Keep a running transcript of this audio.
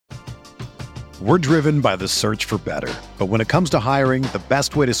We're driven by the search for better. But when it comes to hiring, the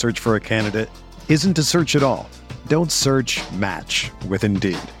best way to search for a candidate isn't to search at all. Don't search, match with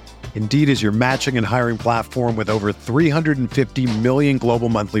Indeed. Indeed is your matching and hiring platform with over 350 million global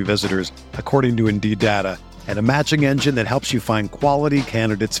monthly visitors, according to Indeed data, and a matching engine that helps you find quality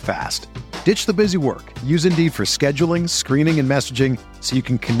candidates fast. Ditch the busy work. Use Indeed for scheduling, screening, and messaging so you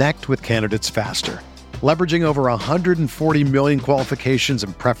can connect with candidates faster. Leveraging over 140 million qualifications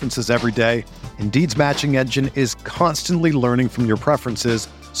and preferences every day, Indeed's matching engine is constantly learning from your preferences,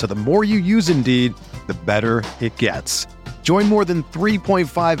 so the more you use Indeed, the better it gets. Join more than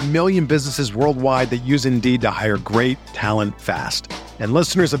 3.5 million businesses worldwide that use Indeed to hire great talent fast. And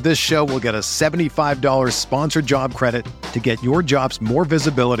listeners of this show will get a $75 sponsored job credit to get your jobs more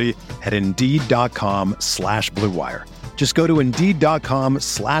visibility at Indeed.com/Blue Wire. Just go to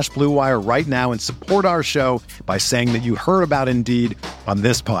Indeed.com/Blue Wire right now and support our show by saying that you heard about Indeed on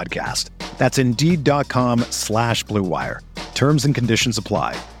this podcast. That's Indeed.com/Blue Wire. Terms and conditions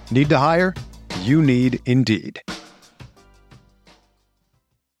apply. Need to hire? You need Indeed.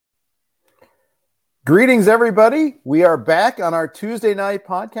 Greetings, everybody. We are back on our Tuesday night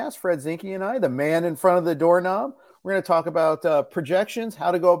podcast. Fred Zinke and I, the man in front of the doorknob. We're going to talk about projections, how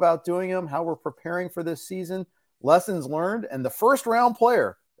to go about doing them, how we're preparing for this season, lessons learned, and the first round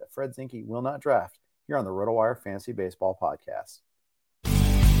player that Fred Zinke will not draft here on the RotoWire Fantasy Baseball Podcast.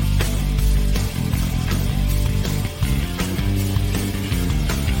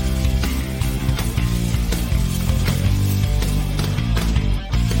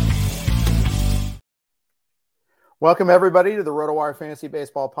 Welcome, everybody, to the RotoWire Fantasy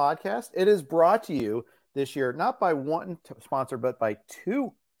Baseball Podcast. It is brought to you this year, not by one sponsor, but by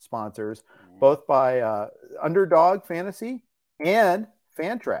two sponsors, both by Underdog Fantasy and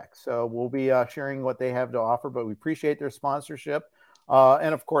Fantrax. So we'll be sharing what they have to offer, but we appreciate their sponsorship.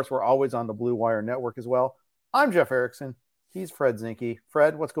 And, of course, we're always on the Blue Wire Network as well. I'm Jeff Erickson. He's Fred Zinke.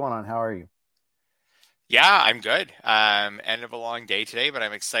 Fred, what's going on? How are you? Yeah, I'm good. End of a long day today, but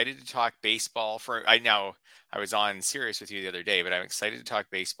I'm excited to talk baseball I know I was on Sirius with you the other day, but I'm excited to talk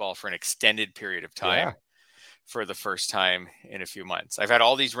baseball for an extended period of time for the first time in a few months. I've had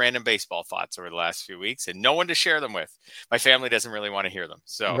all these random baseball thoughts over the last few weeks and no one to share them with. My family doesn't really want to hear them.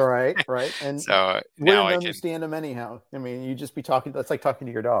 So right. And so now I understand them anyhow. I mean, you just be talking, that's like talking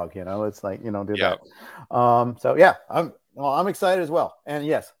to your dog, it's like, do that. So yeah, I'm excited as well. And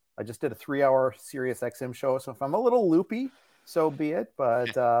yes, I just did a 3-hour Sirius XM show. So if I'm a little loopy, so be it.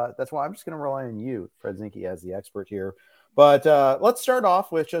 But that's why I'm just going to rely on you, Fred Zinke, as the expert here. But let's start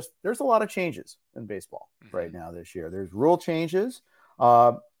off with there's a lot of changes in baseball right now this year. There's rule changes.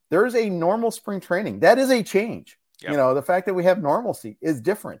 There's a normal spring training. That is a change. Yep. The fact that we have normalcy is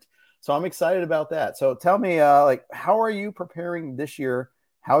different. So I'm excited about that. So tell me, how are you preparing this year?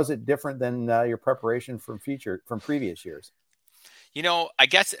 How is it different than your preparation from previous years? I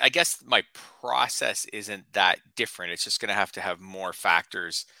guess my process isn't that different. It's just going to have more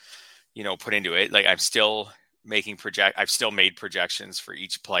factors, put into it. Like I've still made projections for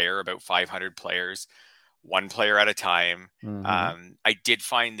each player, about 500 players, one player at a time. Mm-hmm. I did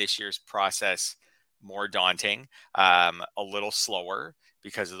find this year's process more daunting, a little slower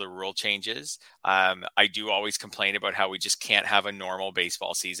because of the rule changes. I do always complain about how we just can't have a normal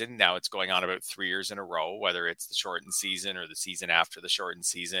baseball season. Now it's going on about 3 years in a row, whether it's the shortened season or the season after the shortened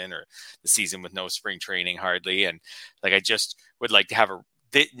season or the season with no spring training hardly. And I just would like to have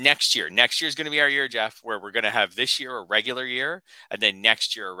next year is going to be our year, Jeff, where we're going to have this year a regular year and then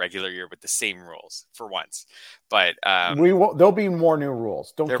next year a regular year with the same rules for once. But there'll be more new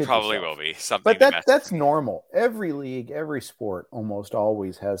rules. There probably will be something. But that's normal. Every league, every sport almost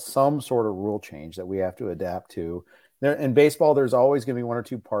always has some sort of rule change that we have to adapt to. In baseball, there's always going to be one or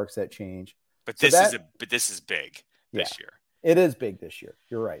two parks that change. But this is big this year. It is big this year.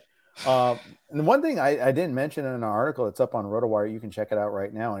 You're right. And one thing I didn't mention in an article that's up on RotoWire, you can check it out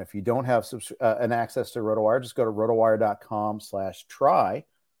right now. And if you don't have an access to RotoWire, just go to rotowire.com/try,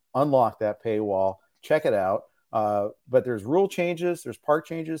 unlock that paywall, check it out. But there's rule changes, there's park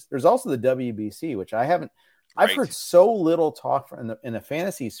changes. There's also the WBC, which I've heard so little talk in the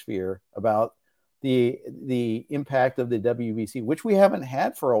fantasy sphere about the impact of the WBC, which we haven't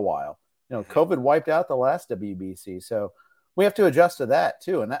had for a while. COVID wiped out the last WBC. So we have to adjust to that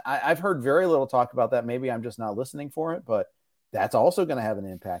too. And I've heard very little talk about that. Maybe I'm just not listening for it, but that's also going to have an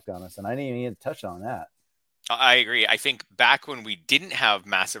impact on us. And I didn't even need to touch on that. I agree. I think back when we didn't have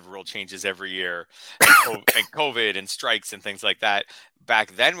massive rule changes every year and COVID and strikes and things like that,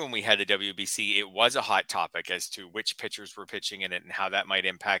 back then when we had the WBC, it was a hot topic as to which pitchers were pitching in it and how that might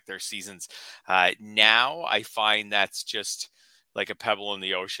impact their seasons. Now I find that's just like a pebble in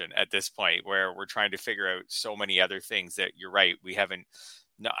the ocean at this point, where we're trying to figure out so many other things that you're right. We haven't,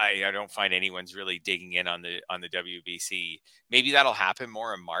 no, I don't find anyone's really digging in on the WBC. Maybe that'll happen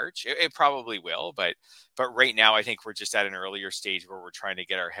more in March. It probably will, but right now I think we're just at an earlier stage where we're trying to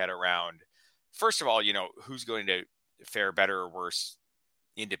get our head around, first of all, who's going to fare better or worse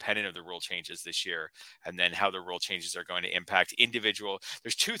independent of the rule changes this year, and then how the rule changes are going to impact individual.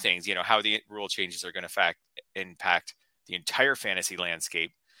 There's two things, how the rule changes are going to impact the entire fantasy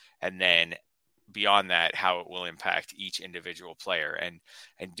landscape, and then beyond that, how it will impact each individual player.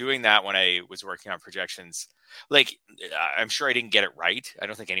 And doing that when I was working on projections, like, I'm sure I didn't get it right. I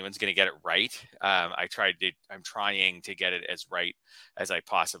don't think anyone's going to get it right. I'm trying to get it as right as I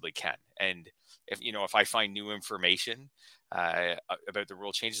possibly can. And if I find new information about the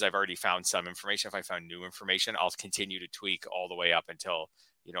rule changes, I've already found some information. If I found new information, I'll continue to tweak all the way up until,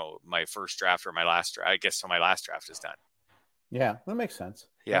 my first draft or my last draft, I guess, so my last draft is done. Yeah, that makes sense.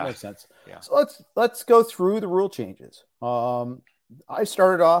 Yeah. That makes sense. Yeah. So let's go through the rule changes. I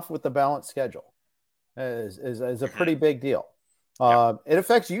started off with the balanced schedule is a pretty big deal. It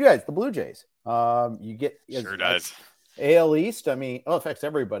affects you guys, the Blue Jays. You get sure does. AL East. I mean, it affects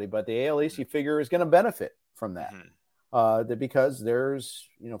everybody, but the AL East you figure is going to benefit from that because there's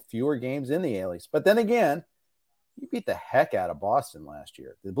fewer games in the AL East. But then again, you beat the heck out of Boston last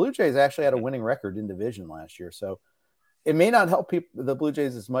year. The Blue Jays actually had a winning record in division last year, so it may not help the Blue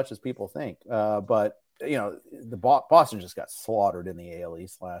Jays as much as people think. But Boston just got slaughtered in the AL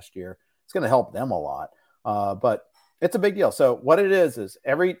East last year. It's going to help them a lot. But it's a big deal. So what it is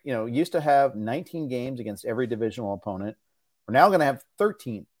every, used to have 19 games against every divisional opponent. We're now going to have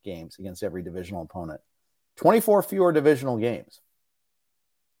 13 games against every divisional opponent. 24 fewer divisional games.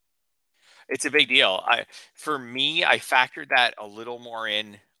 It's a big deal. For me, I factored that a little more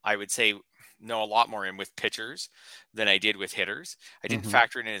in, I would say, a lot more in with pitchers than I did with hitters. I didn't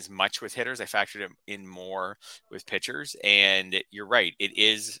factor it in as much with hitters. I factored it in more with pitchers. And you're right.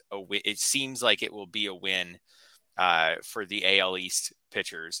 It seems like it will be a win for the AL East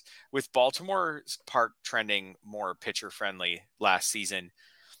pitchers, with Baltimore's park trending more pitcher friendly last season.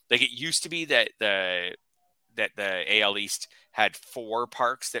 Like, it used to be that the AL East had 4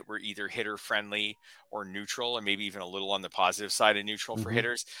 parks that were either hitter friendly or neutral, and maybe even a little on the positive side of neutral for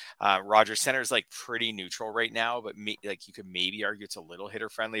hitters. Rogers Center is like pretty neutral right now, but you could maybe argue it's a little hitter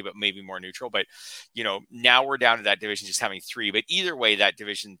friendly, but maybe more neutral. But now we're down to that division just having 3. But either way, that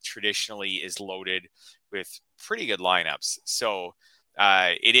division traditionally is loaded with pretty good lineups. So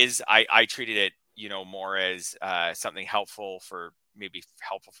it is. I treated it more as something helpful for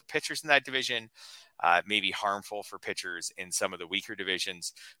pitchers in that division. Maybe harmful for pitchers in some of the weaker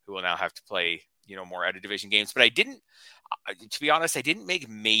divisions who will now have to play, more out of division games. But I didn't, to be honest, I didn't make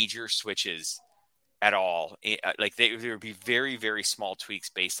major switches at all. Like, there would be very, very small tweaks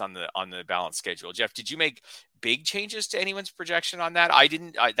based on the balanced schedule. Jeff, did you make big changes to anyone's projection on that? I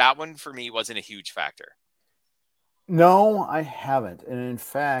didn't. That one for me wasn't a huge factor. No, I haven't. And in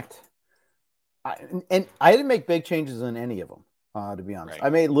fact, I didn't make big changes in any of them. To be honest, right. I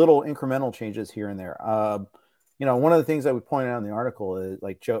made little incremental changes here and there. One of the things that we pointed out in the article is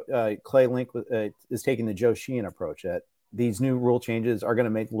like Clay Link is taking the Joe Sheehan approach that these new rule changes are going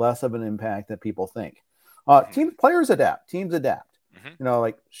to make less of an impact than people think. Players adapt, teams adapt.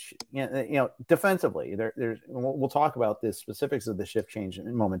 Defensively, we'll talk about the specifics of the shift change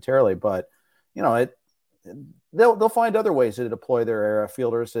momentarily, but they'll find other ways to deploy their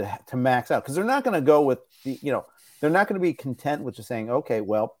fielders to max out, because they're not going to go with they're not going to be content with just saying, okay,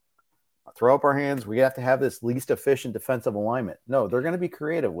 well, throw up our hands. We have to have this least efficient defensive alignment. No, they're going to be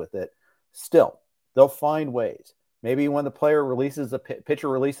creative with it. Still, they'll find ways. Maybe when the pitcher releases a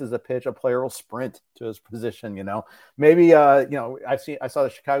pitch, a player will sprint to his position. Maybe I saw the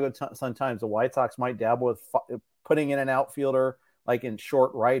Chicago Sun-Times. The White Sox might dabble with putting in an outfielder like in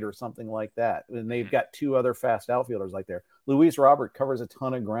short right or something like that. And they've got 2 other fast outfielders like there. Luis Robert covers a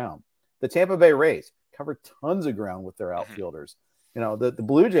ton of ground. The Tampa Bay Rays cover tons of ground with their outfielders. The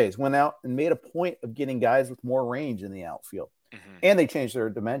Blue Jays went out and made a point of getting guys with more range in the outfield, and they changed their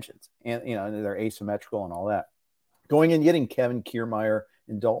dimensions, and they're asymmetrical and all that. Going and getting Kevin Kiermaier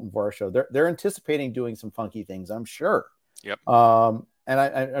and Dalton Varsho, they're anticipating doing some funky things, I'm sure. Yep. And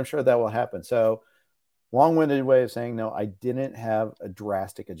I'm sure that will happen. So, long-winded way of saying no, I didn't have a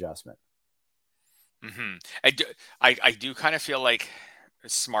drastic adjustment. I do kind of feel like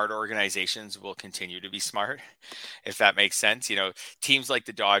smart organizations will continue to be smart, if that makes sense. Teams like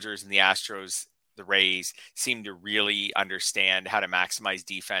the Dodgers and the Astros, the Rays, seem to really understand how to maximize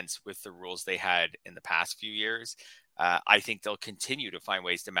defense with the rules they had in the past few years. I think they'll continue to find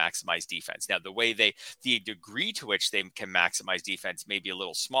ways to maximize defense. Now, the degree to which they can maximize defense may be a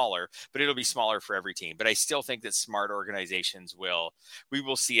little smaller, but it'll be smaller for every team. But I still think that smart organizations we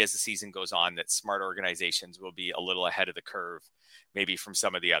will see as the season goes on that smart organizations will be a little ahead of the curve, maybe from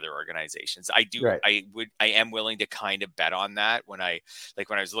some of the other organizations. I am willing to kind of bet on that when I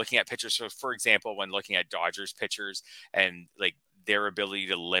was looking at pitchers. So for example, when looking at Dodgers pitchers and like their ability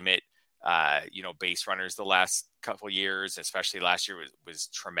to limit base runners the last couple of years, especially last year was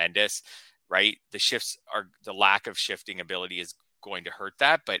tremendous, right? The lack of shifting ability is going to hurt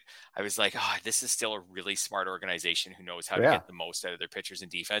that. But I was like, this is still a really smart organization who knows how to get the most out of their pitchers and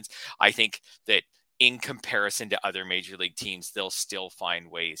defense. I think that in comparison to other major league teams, they'll still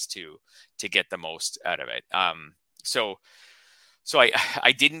find ways to get the most out of it. So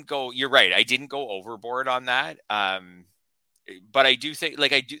I didn't go, you're right. I didn't go overboard on that. But I do think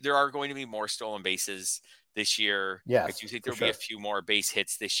there are going to be more stolen bases this year. Yes, I do think there'll be a few more base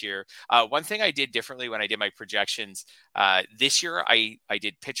hits this year. One thing I did differently when I did my projections this year, I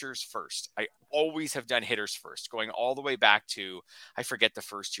did pitchers first. I always have done hitters first, going all the way back to, I forget the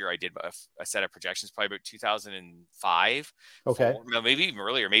first year I did a set of projections, probably about 2005. Okay. Maybe even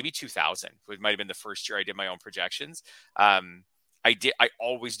earlier, maybe 2000. It might've been the first year I did my own projections. I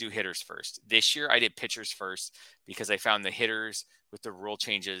always do hitters first. This year I did pitchers first because I found the hitters with the rule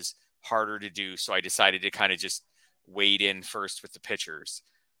changes harder to do. So I decided to kind of just wade in first with the pitchers,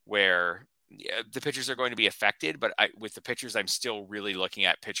 where the pitchers are going to be affected, but with the pitchers, I'm still really looking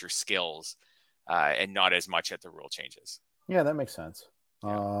at pitcher skills and not as much at the rule changes. Yeah, that makes sense.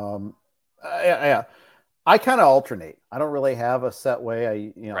 Yeah. I kind of alternate. I don't really have a set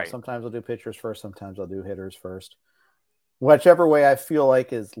way. Sometimes I'll do pitchers first. Sometimes I'll do hitters first. Whichever way I feel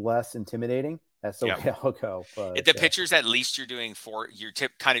like is less intimidating, that's the way I'll go. But the pitchers, at least you're doing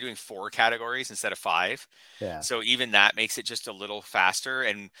kind of doing 4 categories instead of 5. Yeah. So even that makes it just a little faster.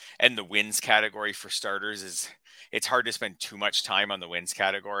 And the wins category for starters it's hard to spend too much time on the wins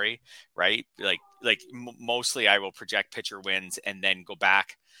category, right? Mostly I will project pitcher wins and then go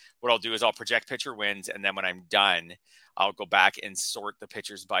back. What I'll do is I'll project pitcher wins. And then when I'm done, I'll go back and sort the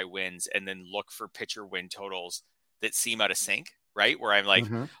pitchers by wins and then look for pitcher win totals that seem out of sync, right? Where I'm like,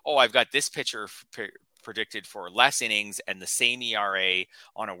 I've got this pitcher predicted for less innings and the same ERA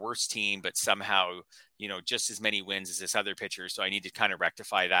on a worse team, but somehow, just as many wins as this other pitcher. So I need to kind of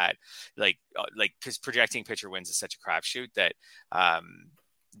rectify that. Because projecting pitcher wins is such a crapshoot that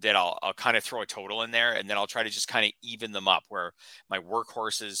I'll kind of throw a total in there and then I'll try to just kind of even them up where my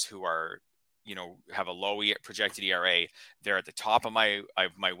workhorses who are, have a low projected ERA, they're at the top of my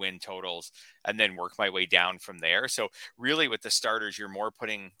win totals, and then work my way down from there. So really with the starters, you're more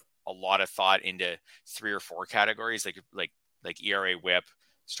putting a lot of thought into 3 or 4 categories, like ERA, whip,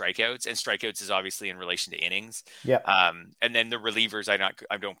 strikeouts, and strikeouts is obviously in relation to innings. Yeah. And then the relievers,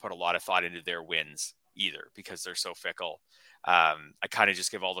 I don't put a lot of thought into their wins either because they're so fickle. I kind of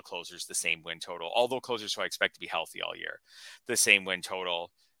just give all the closers the same win total, although closers who I expect to be healthy all year, the same win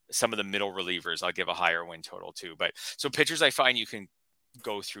total. Some of the middle relievers, I'll give a higher win total too. But so pitchers, I find you can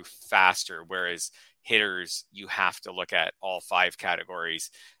go through faster, whereas hitters, you have to look at all 5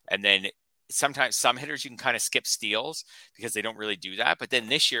 categories. And then sometimes some hitters, you can kind of skip steals because they don't really do that. But then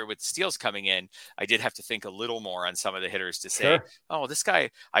this year with steals coming in, I did have to think a little more on some of the hitters to say, this guy,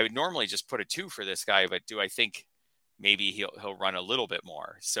 I would normally just put a 2 for this guy, but do I think maybe he'll run a little bit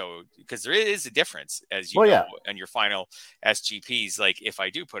more? So because there is a difference, as you know, in your final SGPs, like if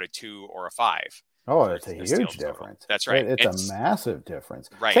I do put a 2 or a 5. Oh, it's a huge difference. That's right. It's a massive difference.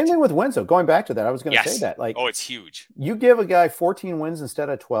 Right. Same thing with wins, though. Going back to that, I was going to say that. It's huge. You give a guy 14 wins instead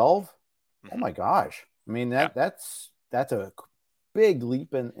of 12. Oh my gosh! I mean that's a big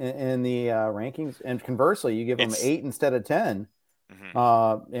leap in the rankings. And conversely, you give him 8 instead of 10.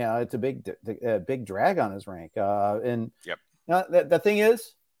 It's a big drag on his rank. The thing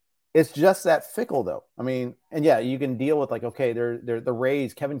is, it's just that fickle, though. I mean, and you can deal with they're the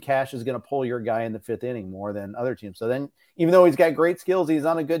Rays. Kevin Cash is going to pull your guy in the 5th inning more than other teams. So then, even though he's got great skills, he's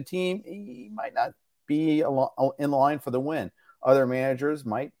on a good team. He might not be in the line for the win. Other managers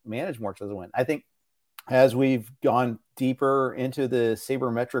might manage more to the win. I think as we've gone deeper into the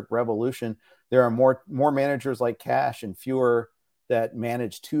sabermetric revolution, there are more managers like Cash and fewer that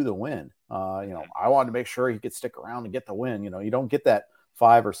manage to the win. I wanted to make sure he could stick around and get the win. You don't get that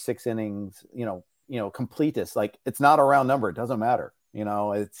 5 or 6 innings, completist. Like, it's not a round number. It doesn't matter.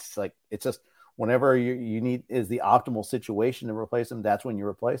 It's just whenever you need is the optimal situation to replace him, that's when you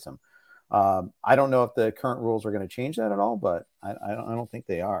replace him. I don't know if the current rules are going to change that at all, but I don't think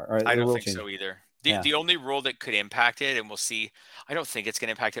they are. I don't think so either. The only rule that could impact it, and we'll see, I don't think it's going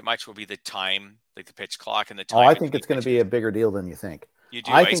to impact it much, will be the time, like the pitch clock and the time. Oh, I think it's going to be a bigger deal than you think. You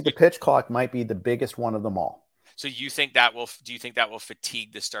do? I think the pitch clock might be the biggest one of them all. So do you think that will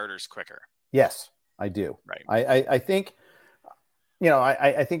fatigue the starters quicker? Yes, I do. Right. I think,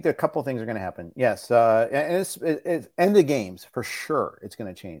 I think that a couple of things are going to happen. Yes. And it's end of games for sure. It's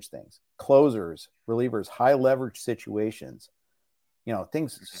going to change things. Closers, relievers, high leverage situations,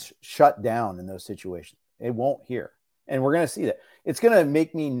 things shut down in those situations. It won't here. And we're going to see that. It's going to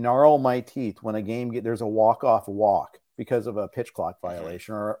make me gnarl my teeth when a game there's a walk-off walk because of a pitch clock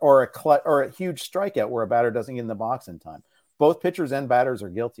violation or a huge strikeout where a batter doesn't get in the box in time. Both pitchers and batters are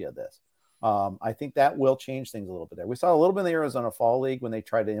guilty of this. I think that will change things a little bit there. We saw a little bit in the Arizona Fall League when they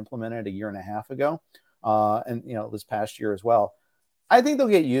tried to implement it a year and a half ago. And this past year as well. I think they'll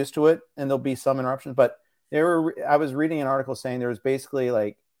get used to it and there'll be some interruptions, but I was reading an article saying there was basically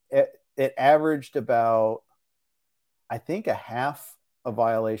like it averaged about, I think, a half a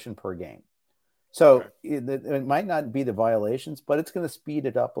violation per game. So it might not be the violations, but it's going to speed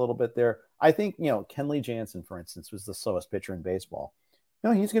it up a little bit there. I think, Kenley Jansen, for instance, was the slowest pitcher in baseball.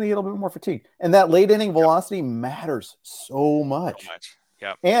 He's going to get a little bit more fatigued. And that late inning velocity matters so much.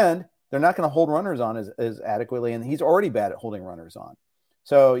 Yeah. And they're not going to hold runners on as adequately. And he's already bad at holding runners on.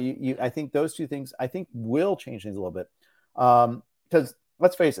 So I think those two things, will change things a little bit. Because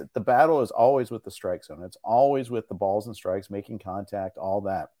let's face it, the battle is always with the strike zone. It's always with the balls and strikes, making contact, all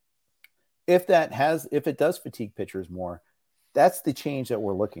that. If it does fatigue pitchers more, that's the change that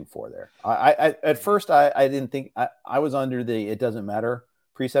we're looking for there. I at first I didn't think I was under the it doesn't matter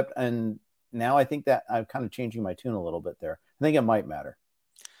precept, and now I think that I'm kind of changing my tune a little bit there. I think it might matter.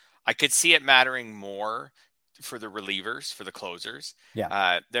 I could see it mattering more for the relievers, for the closers,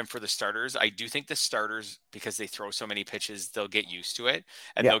 than for the starters. I do think the starters, because they throw so many pitches, they'll get used to it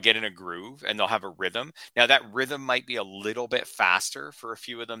and they'll get in a groove and they'll have a rhythm. Now that rhythm might be a little bit faster for a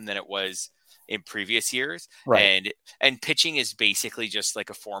few of them than it was in previous years. Right. And pitching is basically just like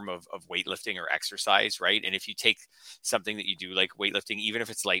a form of weightlifting or exercise, right? And if you take something that you do like weightlifting, even if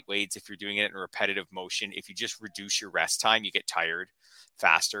it's light weights, if you're doing it in a repetitive motion, if you just reduce your rest time, you get tired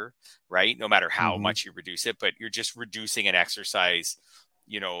faster, right? No matter how much you reduce it, but you're just reducing an exercise,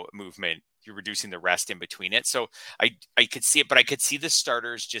 movement. You're reducing the rest in between it. So I could see it, but I could see the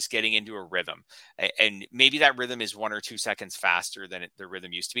starters just getting into a rhythm, and maybe that rhythm is 1 or 2 seconds faster than the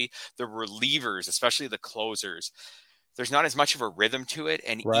rhythm used to be. The relievers, especially the closers, there's not as much of a rhythm to it,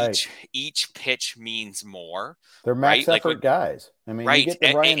 and each pitch means more. They're max effort guys. I mean, you get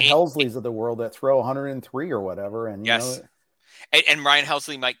the Ryan Helsleys of the world that throw 103 or whatever, and and Ryan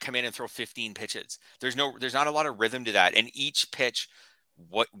Helsley might come in and throw 15 pitches. There's not a lot of rhythm to that, and each pitch,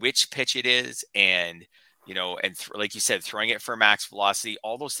 which pitch it is, and like you said, throwing it for max velocity,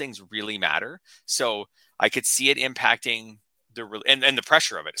 all those things really matter. So I could see it impacting and the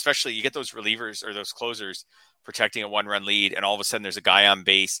pressure of it, especially you get those relievers or those closers protecting a 1-run lead, and all of a sudden there's a guy on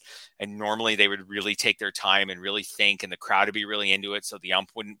base, and normally they would really take their time and really think, and the crowd would be really into it, so the ump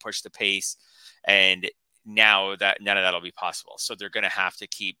wouldn't push the pace. And now that none of that'll be possible, so they're going to have to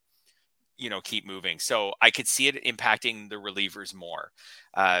keep moving. So I could see it impacting the relievers more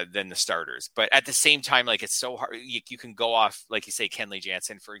than the starters. But at the same time, like, it's so hard. You can go off, like you say, Kenley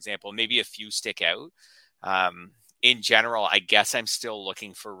Jansen, for example, maybe a few stick out. In general, I guess I'm still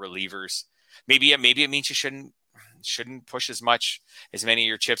looking for relievers. Maybe it means you shouldn't push as many of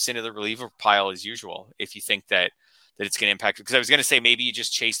your chips into the reliever pile as usual if you think that it's going to impact. Because I was going to say, maybe you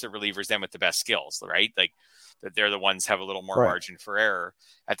just chase the relievers then with the best skills, right? Like, that they're the ones have a little more margin for error.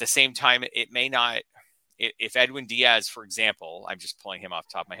 At the same time, it may not. If Edwin Diaz, for example, I'm just pulling him off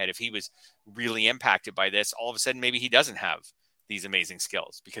the top of my head, if he was really impacted by this, all of a sudden maybe he doesn't have these amazing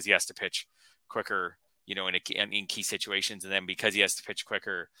skills because he has to pitch quicker, in key situations, and then because he has to pitch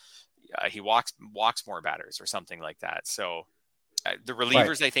quicker, he walks more batters or something like that. So the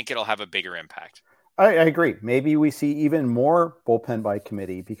relievers, I think it'll have a bigger impact. I agree. Maybe we see even more bullpen by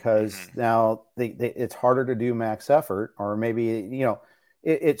committee because now it's harder to do max effort, or maybe,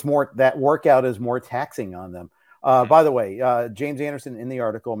 it's more, that workout is more taxing on them. By the way, James Anderson in the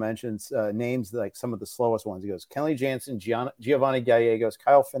article mentions names like some of the slowest ones. He goes, Kenley Jansen, Giovanni Gallegos,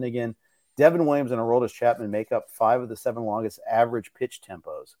 Kyle Finnegan, Devin Williams, and Aroldis Chapman make up 5 of the 7 longest average pitch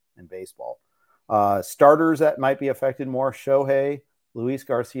tempos in baseball. Starters that might be affected more: Shohei, Luis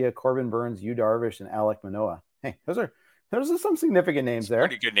Garcia, Corbin Burns, Yu Darvish, and Alek Manoah. Hey, those are some significant names there.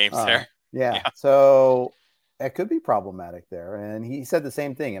 Pretty good names there. Yeah. So that could be problematic there. And he said the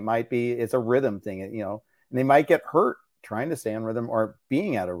same thing. It's a rhythm thing, and they might get hurt trying to stay on rhythm or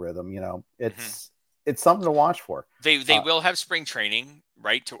being out of rhythm. it's something to watch for. They will have spring training,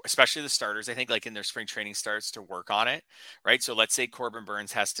 right? Especially the starters, I think, like in their spring training starts to work on it, right? So let's say Corbin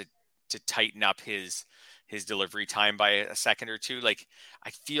Burns has to tighten up his delivery time by a second or two. Like, I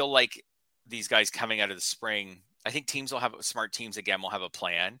feel like these guys coming out of the spring, I think teams will have smart teams again will have a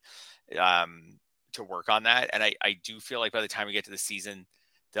plan to work on that. And I do feel like by the time we get to the season,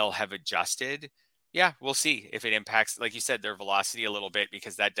 they'll have adjusted. Yeah, we'll see if it impacts, like you said, their velocity a little bit,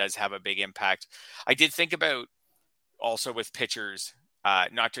 because that does have a big impact. I did think about also with pitchers,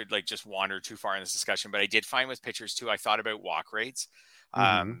 not to like just wander too far in this discussion, but I did find with pitchers too, I thought about walk rates,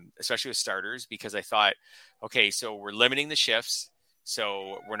 especially with starters, because I thought, okay, so we're limiting the shifts.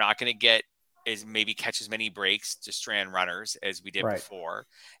 So we're not going to get catch as many breaks to strand runners as we did before.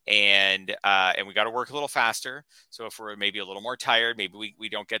 And we got to work a little faster. So if we're maybe a little more tired, maybe we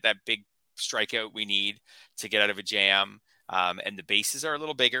don't get that big strikeout we need to get out of a jam. And the bases are a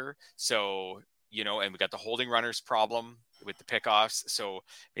little bigger. So, and we got the holding runners problem with the pickoffs. So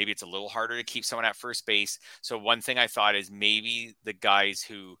maybe it's a little harder to keep someone at first base. So one thing I thought is maybe the guys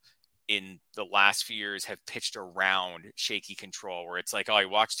who in the last few years have pitched around shaky control, where it's like, oh, he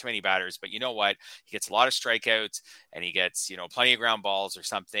walks too many batters, but you know what? He gets a lot of strikeouts and he gets, plenty of ground balls or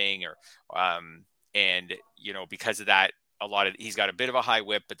something, or, because of that, he's got a bit of a high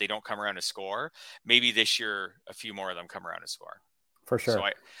whip, but they don't come around to score. Maybe this year, a few more of them come around to score. For sure. So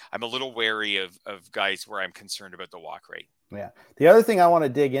I'm a little wary of guys where I'm concerned about the walk rate. Yeah. The other thing I want to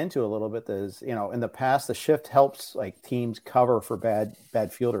dig into a little bit is, in the past, the shift helps like teams cover for bad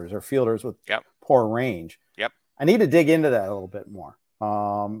fielders or fielders with poor range. Yep. I need to dig into that a little bit more.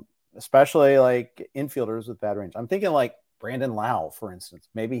 Especially like infielders with bad range. I'm thinking like Brandon Lau, for instance.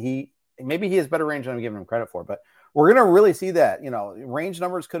 Maybe he has better range than I'm giving him credit for, but we're going to really see that, range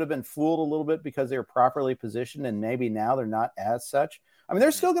numbers could have been fooled a little bit because they were properly positioned, and maybe now they're not as such. I mean,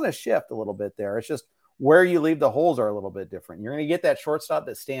 they're still going to shift a little bit there. It's just where you leave the holes are a little bit different. You're going to get that shortstop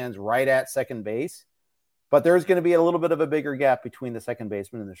that stands right at second base, but there's going to be a little bit of a bigger gap between the second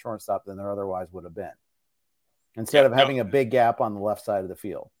baseman and the shortstop than there otherwise would have been, instead of having a big gap on the left side of the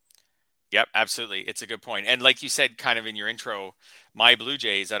field. Yep, absolutely. It's a good point. And like you said, kind of in your intro, my Blue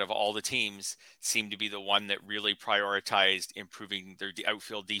Jays, out of all the teams, seem to be the one that really prioritized improving their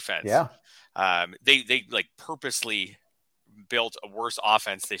outfield defense. Yeah. They like purposely built a worse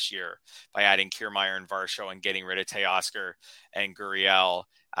offense this year by adding Kiermaier and Varsho and getting rid of Teoscar and Gurriel.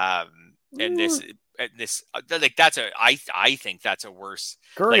 And this like I think that's a worse.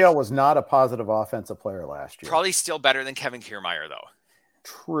 Gurriel was not a positive offensive player last year. Probably still better than Kevin Kiermaier though.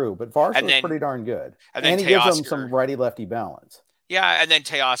 True, but Varsho was pretty darn good. And he gives them some righty-lefty balance. Yeah, and then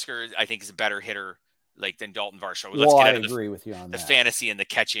Teoscar, I think, is a better hitter than Dalton Varsho. I agree with you on the that. Fantasy and the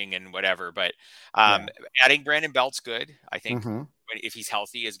catching and whatever. But adding Brandon Belt's good. I think if he's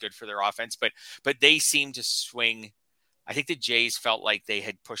healthy, is good for their offense. But they seem to swing. I think the Jays felt like they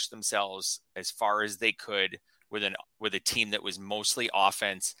had pushed themselves as far as they could with a team that was mostly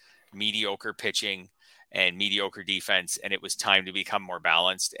offense, mediocre pitching, and mediocre defense, and it was time to become more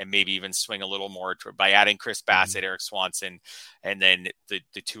balanced and maybe even swing a little more by adding Chris Bassett, Eric Swanson, and then the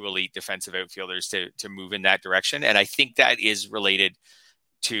two elite defensive outfielders to move in that direction. And I think that is related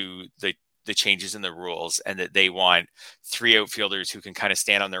to the changes in the rules, and that they want three outfielders who can kind of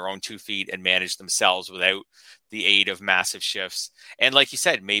stand on their own 2 feet and manage themselves without the aid of massive shifts. And like you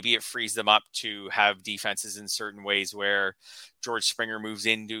said, maybe it frees them up to have defenses in certain ways where George Springer moves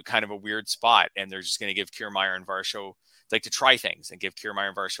into kind of a weird spot, and they're just going to give Kiermaier and Varsho to try things and give Kiermaier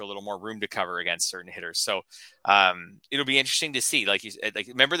and Varsho a little more room to cover against certain hitters. So it'll be interesting to see.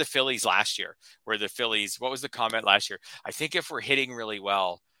 Remember the Phillies last year, where the Phillies, what was the comment last year? I think if we're hitting really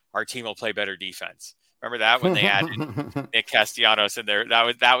well, our team will play better defense. Remember that when they added Nick Castellanos in there?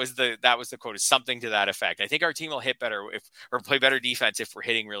 That was the quote, is something to that effect. I think our team will hit better or play better defense if we're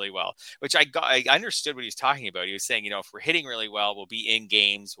hitting really well. Which I understood what he was talking about. He was saying, if we're hitting really well, we'll be in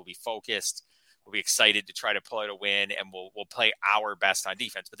games, we'll be focused, we'll be excited to try to pull out a win, and we'll play our best on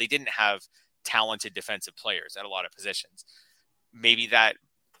defense. But they didn't have talented defensive players at a lot of positions. Maybe that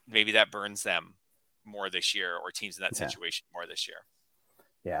burns them more this year, or teams in that situation more this year.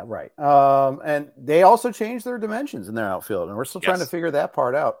 Yeah, right. And they also changed their dimensions in their outfield, and we're still trying to figure that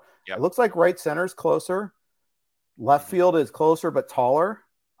part out. Yep. It looks like right center is closer. Left field is closer but taller.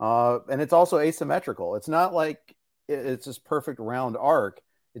 And it's also asymmetrical. It's not like it's this perfect round arc.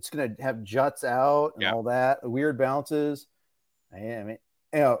 It's going to have juts out and all that, weird bounces. I mean,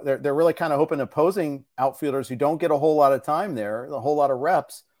 they're really kind of hoping opposing outfielders who don't get a whole lot of time there, a whole lot of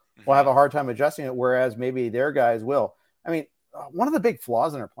reps, will have a hard time adjusting it, whereas maybe their guys will. I mean, one of the big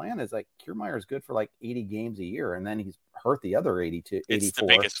flaws in their plan is like Kiermaier is good for like 80 games a year, and then he's hurt the other 82, 84.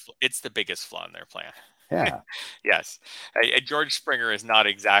 It's the biggest flaw in their plan. Yeah. Yes. George Springer is not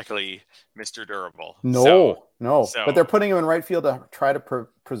exactly Mr. Durable. No. But they're putting him in right field to try to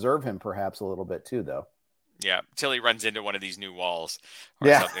preserve him perhaps a little bit too, though. Yeah, till he runs into one of these new walls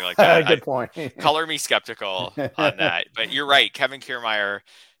or something like that. Good point. Color me skeptical on that. But you're right. Kevin Kiermaier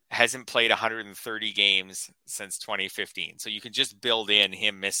hasn't played 130 games since 2015. So you can just build in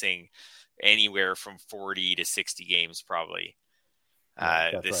him missing anywhere from 40 to 60 games probably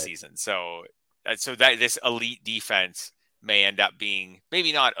this season. So that this elite defense may end up being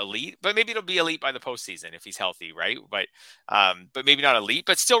maybe not elite, but maybe it'll be elite by the postseason if he's healthy, right? But maybe not elite,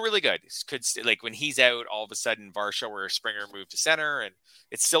 but still really good. Could like when he's out, all of a sudden Varsho or Springer moved to center, and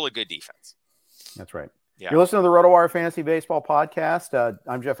it's still a good defense. That's right. Yeah. You're listening to the RotoWire Fantasy Baseball Podcast.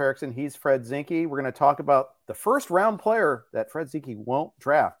 I'm Jeff Erickson. He's Fred Zinke. We're going to talk about the first round player that Fred Zinke won't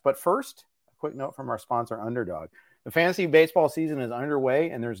draft. But first, a quick note from our sponsor, Underdog. The fantasy baseball season is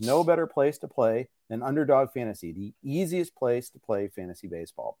underway, and there's no better place to play than Underdog Fantasy, the easiest place to play fantasy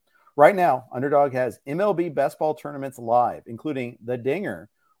baseball. Right now, Underdog has MLB best ball tournaments live, including the Dinger,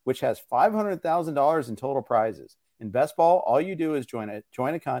 which has $500,000 in total prizes. In best ball, all you do is join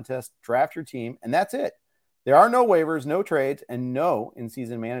a contest, draft your team, and that's it. There are no waivers, no trades, and no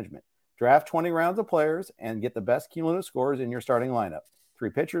in-season management. Draft 20 rounds of players and get the best cumulative scores in your starting lineup. 3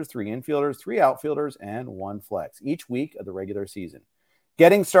 pitchers, 3 infielders, 3 outfielders, and 1 flex each week of the regular season.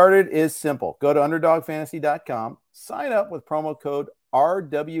 Getting started is simple. Go to UnderdogFantasy.com, sign up with promo code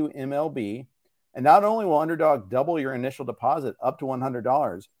RWMLB, and not only will Underdog double your initial deposit up to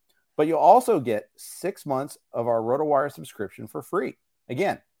 $100, but you'll also get 6 months of our RotoWire subscription for free.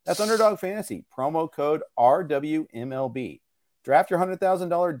 Again, that's Underdog Fantasy, promo code RWMLB. Draft your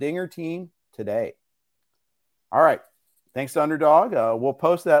 $100,000 Dinger team today. All right. Thanks to Underdog. We'll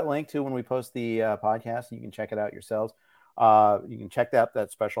post that link too when we post the podcast. You can check it out yourselves. You can check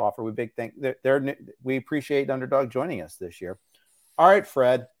that special offer. We appreciate Underdog joining us this year. All right,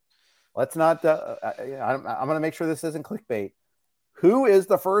 Fred. Let's not. I'm going to make sure this isn't clickbait. Who is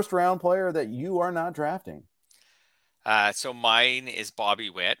the first round player that you are not drafting? So mine is Bobby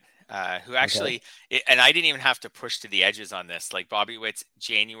Witt. Who actually, and I didn't even have to push to the edges on this. Like Bobby Witt's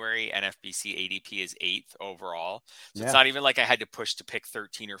January NFBC ADP is 8th overall. So it's not even like I had to push to pick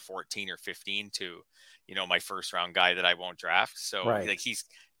 13 or 14 or 15 to, my first round guy that I won't draft. So like he's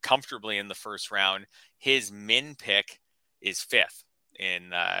comfortably in the first round. His min pick is 5th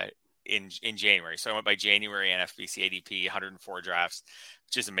in January. So I went by January NFBC ADP, 104 drafts,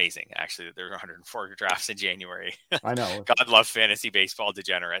 which is amazing. Actually, there were 104 drafts in January. I know. God love fantasy baseball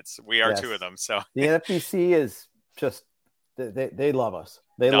degenerates. We are 2 of them. So the NFBC is just, they love us.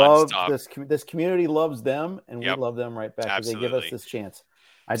 They non-stop. love this community loves them, and we love them right back because they give us this chance.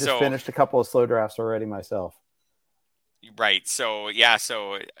 I just finished a couple of slow drafts already myself. Right. So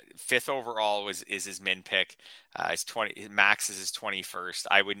 5th overall is his min pick. His max is his 21st.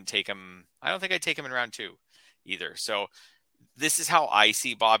 I wouldn't take him. I don't think I'd take him in round 2 either. So this is how I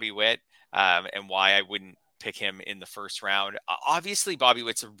see Bobby Witt, and why I wouldn't pick him in the first round. Obviously, Bobby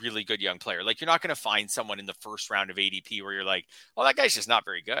Witt's a really good young player. Like, you're not going to find someone in the first round of ADP where you're like, well, that guy's just not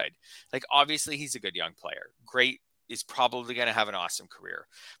very good. Like, obviously, he's a good young player. Great, is probably going to have an awesome career.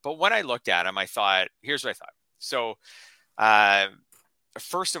 But when I looked at him, here's what I thought. So,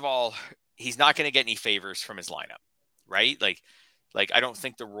 first of all, he's not going to get any favors from his lineup, right? Like I don't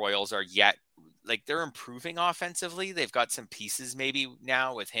think the Royals are yet, like, they're improving offensively. They've got some pieces maybe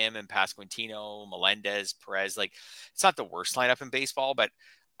now with him and Pasquantino, Melendez, Perez. Like, it's not the worst lineup in baseball, but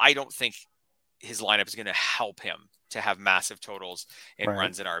I don't think his lineup is going to help him to have massive totals in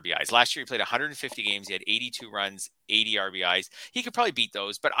runs and RBIs. Last year, he played 150 games. He had 82 runs, 80 RBIs. He could probably beat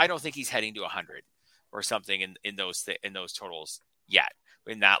those, but I don't think he's heading to 100 or something in those totals yet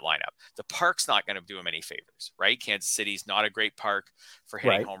in that lineup. The park's not going to do him any favors, right? Kansas City's not a great park for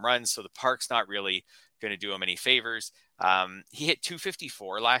hitting home runs, so the park's not really going to do him any favors. He hit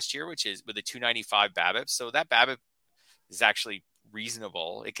 254 last year, which is with a 295 BABIP. So that BABIP is actually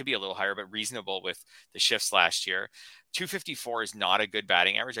reasonable. It could be a little higher, but reasonable with the shifts last year. 254 is not a good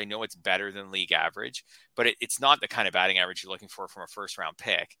batting average. I know it's better than league average, but it's not the kind of batting average you're looking for from a first round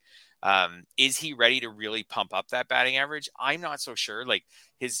pick. Is he ready to really pump up that batting average? I'm not so sure. Like,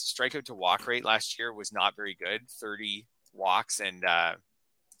 his strikeout to walk rate last year was not very good, 30 walks and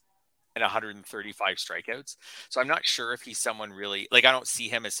 135 strikeouts. So I'm not sure if he's someone really, like, I don't see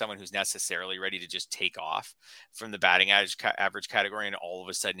him as someone who's necessarily ready to just take off from the batting average category and all of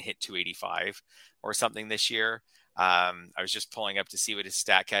a sudden hit 285 or something this year. I was just pulling up to see what his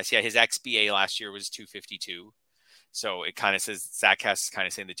StatCast. Yeah, his XBA last year was 252. So it kind of says Statcast is kind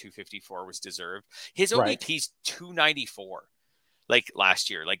of saying the 254 was deserved. His Right. OBP's 294, like last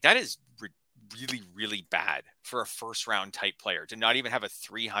year. Like that is really, really bad for a first round type player to not even have a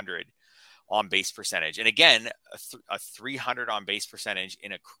 300 on base percentage. And again, a 300 on base percentage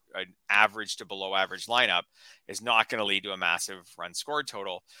in an average to below average lineup is not going to lead to a massive run scored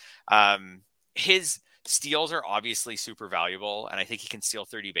total. His steals are obviously super valuable, and I think he can steal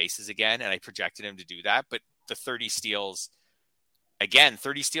 30 bases again. And I projected him to do that, but the 30 steals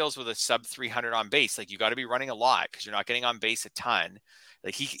with a sub 300 on base, like you got to be running a lot because you're not getting on base a ton.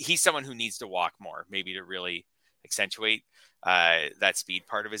 Like he's someone who needs to walk more, maybe to really accentuate that speed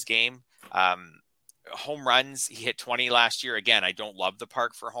part of his game. Home runs, he hit 20 last year. Again, I don't love the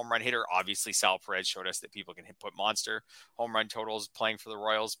park for a home run hitter. Obviously, Sal Perez showed us that people can put monster home run totals playing for the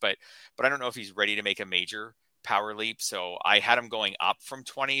Royals, but I don't know if he's ready to make a major power leap. So I had him going up from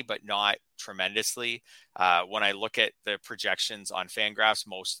 20, but not tremendously. When I look at the projections on Fangraphs,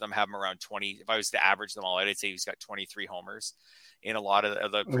 most of them have him around 20. If I was to average them all out, I'd say he's got 23 homers in a lot of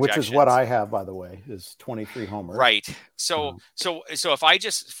the projections. Which is what I have, by the way, is 23 homers. Right. So if I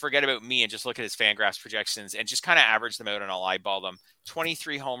just forget about me and just look at his Fangraphs projections and just kind of average them out and I'll eyeball them,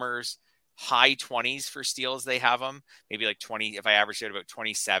 23 homers, high 20s for steals. They have them maybe like 20. If I average out about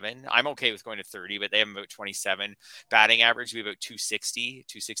 27, I'm okay with going to 30, but they have them about 27. Batting average would be about 260,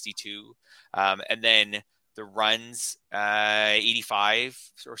 262. And then the runs, 85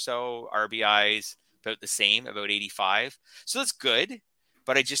 or so, RBIs, about the same, about 85. So that's good,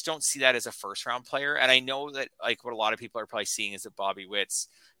 but I just don't see that as a first round player. And I know that like what a lot of people are probably seeing is that Bobby Witt's,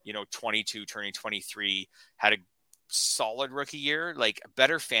 22 turning 23 had a solid rookie year, like a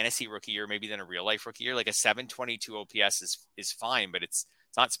better fantasy rookie year, maybe than a real life rookie year. Like a 722 OPS is fine, but it's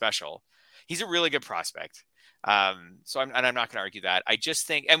not special. He's a really good prospect. So I'm not going to argue that. I just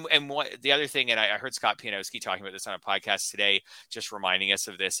think, and what the other thing, and I heard Scott Pianowski talking about this on a podcast today, just reminding us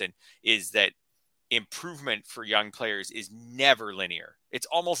of this, and is that improvement for young players is never linear. It's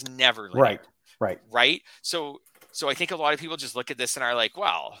almost never linear. Right. So I think a lot of people just look at this and are like,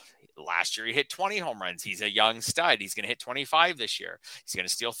 well, last year he hit 20 home runs. He's a young stud. He's going to hit 25 this year. He's going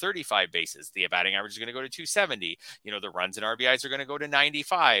to steal 35 bases. The batting average is going to go to 270. The runs and RBIs are going to go to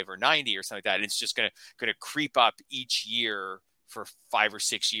 95 or 90 or something like that. And it's just going to creep up each year for 5 or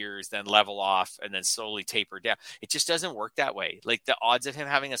 6 years, then level off and then slowly taper down. It just doesn't work that way. Like the odds of him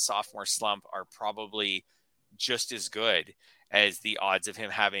having a sophomore slump are probably just as good as the odds of him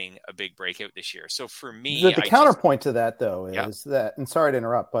having a big breakout this year. So for me, the counterpoint to that though is that, and sorry to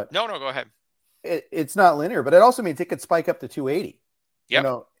interrupt, but no, go ahead. It's not linear, but it also means it could spike up to 280.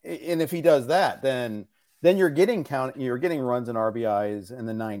 Yep. And if he does that, then you're getting runs and RBIs in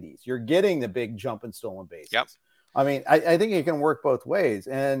the 90s. You're getting the big jump and stolen bases. Yep. I mean, I think it can work both ways.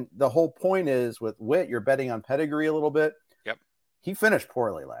 And the whole point is with Witt, you're betting on pedigree a little bit. Yep. He finished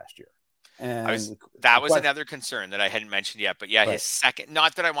poorly last year. And that was another concern that I hadn't mentioned yet. But yeah, right. His second,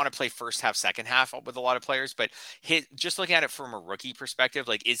 not that I want to play first half, second half with a lot of players, but just looking at it from a rookie perspective,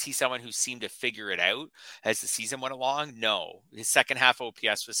 like, is he someone who seemed to figure it out as the season went along? No. His second half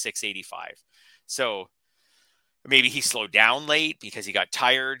OPS was 685. So maybe he slowed down late because he got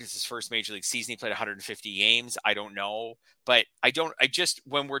tired. It's his first major league season. He played 150 games. I don't know. But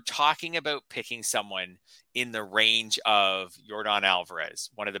when we're talking about picking someone in the range of Yordan Alvarez,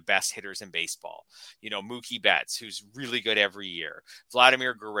 one of the best hitters in baseball, Mookie Betts, who's really good every year,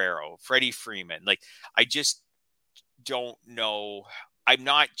 Vladimir Guerrero, Freddie Freeman, like, I just don't know. I'm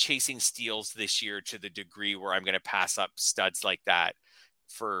not chasing steals this year to the degree where I'm going to pass up studs like that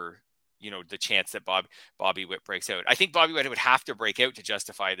for the chance that Bobby Witt breaks out. I think Bobby Witt would have to break out to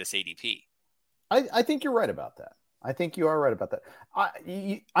justify this ADP. I think you're right about that. I think you are right about that.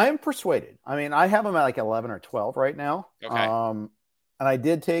 I am persuaded. I mean, I have him at like 11 or 12 right now. Okay. And I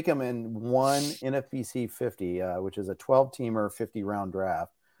did take him in one NFBC 50, which is a 12-teamer 50-round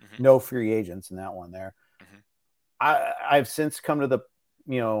draft. Mm-hmm. No free agents in that one there. Mm-hmm. I've since come to the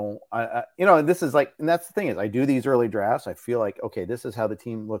this is like, and that's the thing is I do these early drafts. I feel like, okay, this is how the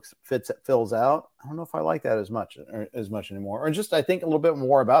team fills out. I don't know if I like that as much anymore, or just, I think a little bit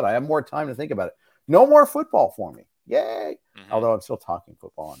more about it. I have more time to think about it. No more football for me. Yay. Mm-hmm. Although I'm still talking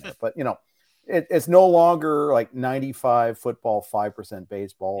football on there, but it's no longer like 95 football, 5%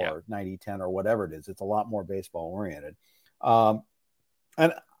 baseball, or 90-10 or whatever it is. It's a lot more baseball oriented. And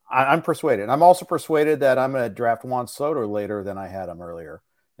I'm persuaded. I'm also persuaded that I'm going to draft Juan Soto later than I had him earlier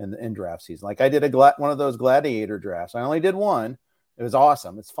in draft season. Like I did one of those gladiator drafts. I only did one. It was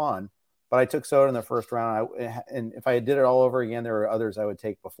awesome. It's fun. But I took Soto in the first round. And if I did it all over again, there were others I would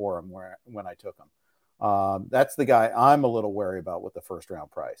take before him when I took him. That's the guy I'm a little wary about with the first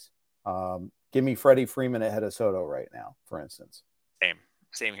round price. Give me Freddie Freeman ahead of Soto right now, for instance.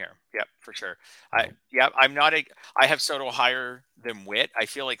 Same here. Yep, for sure. I have Soto higher than Witt. I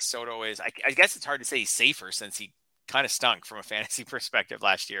feel like Soto is, I guess it's hard to say he's safer since he kind of stunk from a fantasy perspective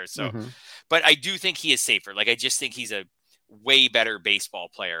last year. So, but I do think he is safer. Like, I just think he's a way better baseball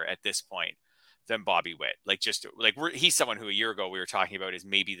player at this point than Bobby Witt. He's someone who a year ago we were talking about is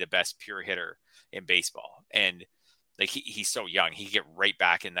maybe the best pure hitter in baseball. And like, he's so young, he could get right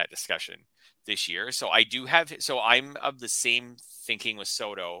back in that discussion this year. So I'm of the same thinking with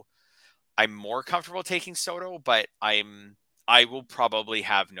Soto. I'm more comfortable taking Soto, but I will probably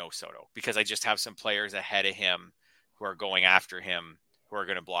have no Soto because I just have some players ahead of him who are going after him, who are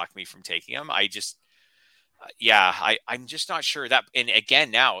going to block me from taking him. I'm just not sure that. And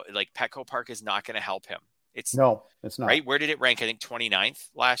again, now, like, Petco Park is not going to help him. It's not. Right. Where did it rank? I think 29th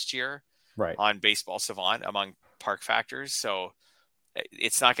last year, right, on Baseball Savant among park factors. So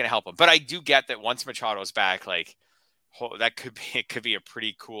it's not going to help him. But I do get that once Machado's back, like, it could be a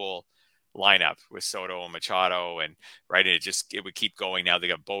pretty cool lineup with Soto and Machado, and right. And it would keep going. Now they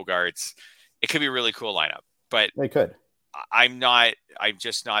got Bogarts. It could be a really cool lineup, but they could. I'm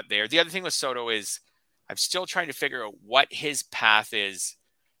just not there. The other thing with Soto is I'm still trying to figure out what his path is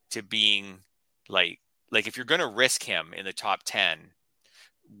to being like if you're going to risk him in the top 10,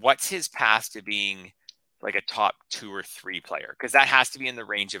 what's his path to being like a top 2 or 3 player? Because that has to be in the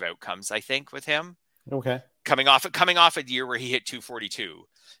range of outcomes, I think, with him. Okay. Coming off a year where he hit 242,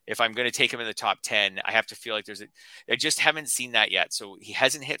 if I'm going to take him in the top 10, I have to feel like I just haven't seen that yet. So he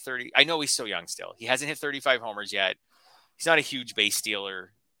hasn't hit 30. I know he's so young still. He hasn't hit 35 homers yet. He's not a huge base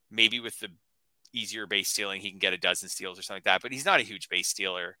stealer. Maybe with the easier base stealing, he can get a dozen steals or something like that, but he's not a huge base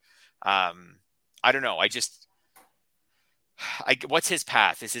stealer. I don't know. What's his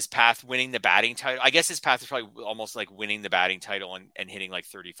path? Is his path winning the batting title? I guess his path is probably almost like winning the batting title and hitting like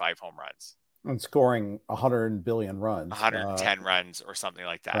 35 home runs. And scoring 100 billion runs. 110 runs or something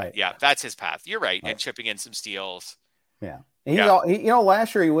like that. Right. Yeah, that's his path. You're right. And chipping in some steals. Yeah.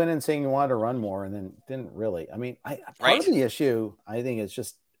 Last year he went in saying he wanted to run more and then didn't really. I mean, part of the issue, I think, is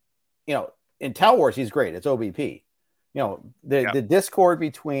just, in Tout Wars, he's great. It's OBP. The discord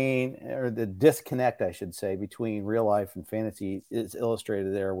or the disconnect, I should say, between real life and fantasy is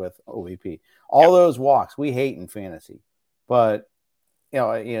illustrated there with OBP. All those walks we hate in fantasy, but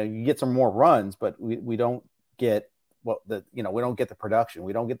you get some more runs, but we don't get we don't get the production.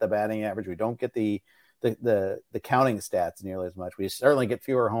 We don't get the batting average. We don't get the counting stats nearly as much. We certainly get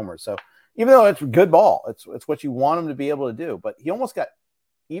fewer homers. So even though it's good ball, it's what you want him to be able to do. But he almost got,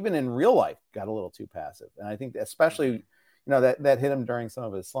 even in real life, got a little too passive. And I think especially, that hit him during some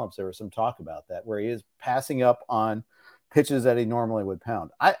of his slumps. There was some talk about that where he is passing up on pitches that he normally would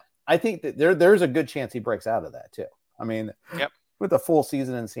pound. I think that there's a good chance he breaks out of that too. I mean, with a full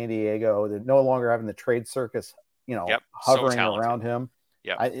season in San Diego, they're no longer having the trade circus, hovering around him.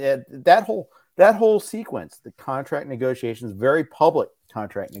 That whole sequence, the contract negotiations, very public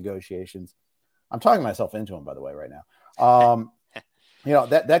contract negotiations. I'm talking myself into him, by the way, right now.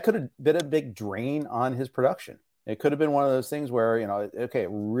 That could have been a big drain on his production. It could have been one of those things where, it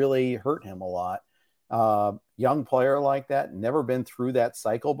really hurt him a lot. Young player like that, never been through that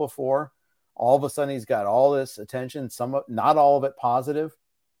cycle before. All of a sudden he's got all this attention, not all of it positive,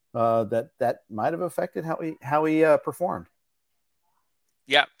 that might have affected how he performed.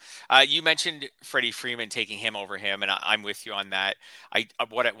 Yeah. You mentioned Freddie Freeman, taking him over him, and I'm with you on that.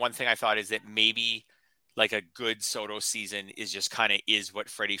 One thing I thought is that maybe like a good Soto season is just kind of is what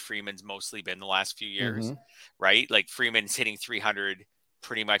Freddie Freeman's mostly been the last few years, right? Like Freeman's hitting 300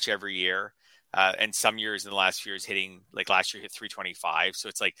 pretty much every year. And some years in the last few years hitting, like last year hit 325. So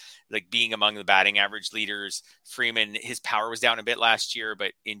it's like being among the batting average leaders. Freeman, his power was down a bit last year,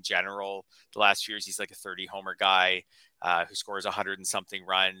 but in general, the last few years, he's like a 30 homer guy who scores 100 and something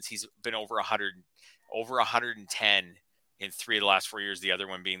runs. He's been over 110 in 3 of the last 4 years, the other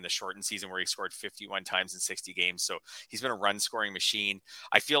one being the shortened season where he scored 51 times in 60 games. So he's been a run scoring machine.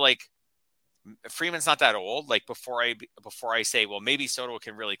 I feel like Freeman's not that old. Like before I say, well, maybe Soto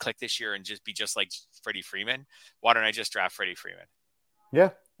can really click this year and just be just like Freddie Freeman, why don't I just draft Freddie Freeman?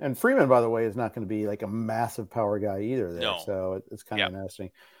 Yeah. And Freeman, by the way, is not going to be like a massive power guy either there. No. So it's kind of interesting.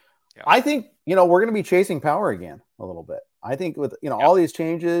 Yep. I think, we're going to be chasing power again a little bit. I think with, all these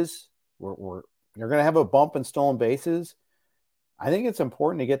changes, you're going to have a bump in stolen bases. I think it's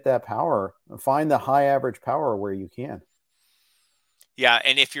important to get that power and find the high average power where you can. Yeah,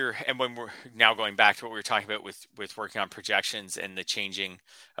 and when we're now going back to what we were talking about with working on projections and the changing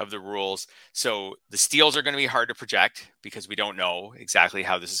of the rules. So the steals are going to be hard to project because we don't know exactly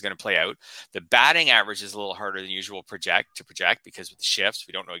how this is going to play out. The batting average is a little harder than usual to project because with the shifts,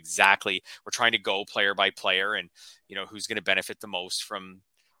 we don't know exactly. We're trying to go player by player and who's going to benefit the most from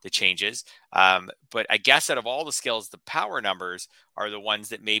the changes. But I guess out of all the skills, the power numbers are the ones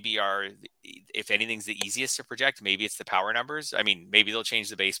that maybe are, if anything's the easiest to project, maybe it's the power numbers. I mean, maybe they'll change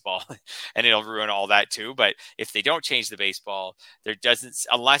the baseball and it'll ruin all that too. But if they don't change the baseball,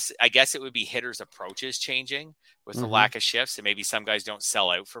 unless I guess it would be hitters' approaches changing with the lack of shifts. And maybe some guys don't sell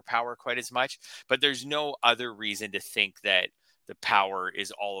out for power quite as much, but there's no other reason to think that the power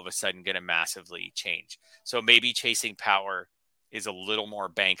is all of a sudden going to massively change. So maybe chasing power is a little more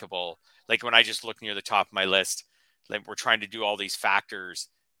bankable. Like when I just look near the top of my list, like we're trying to do all these factors.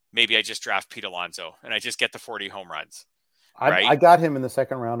 Maybe I just draft Pete Alonso and I just get the 40 home runs. Right? I got him in the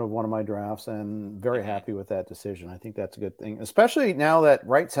second round of one of my drafts and very happy with that decision. I think that's a good thing, especially now that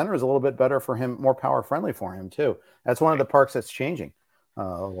right center is a little bit better for him, more power friendly for him too. That's one of the parks that's changing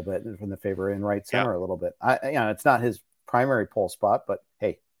a little bit from the favor in right center a little bit. It's not his primary pull spot, but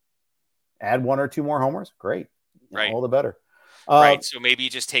hey, add one or two more homers. Great. Right. All the better. Right. So maybe you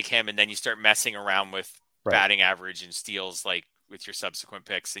just take him and then you start messing around with batting average and steals like with your subsequent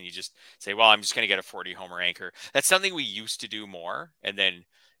picks. And you just say, well, I'm just going to get a 40 homer anchor. That's something we used to do more. And then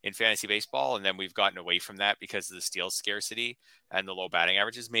in fantasy baseball, and then we've gotten away from that because of the steals scarcity and the low batting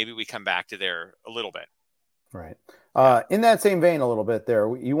averages. Maybe we come back to there a little bit. Right. In that same vein, a little bit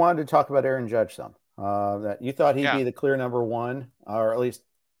there, you wanted to talk about Aaron Judge some, that you thought he'd be the clear number one, or at least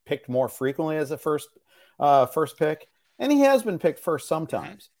picked more frequently as a first pick. And he has been picked first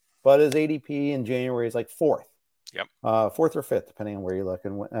sometimes, but his ADP in January is like fourth. Yep. Fourth or fifth, depending on where you look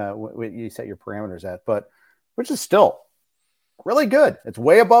and what you set your parameters at, but which is still really good. It's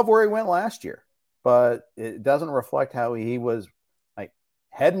way above where he went last year, but it doesn't reflect how he was like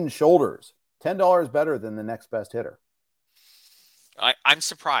head and shoulders, $10 better than the next best hitter. I'm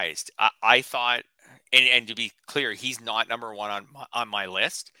surprised. I thought, and to be clear, he's not number one on my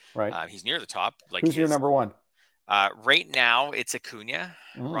list. Right. He's near the top. Like who's your number one? Right now, it's Acuna,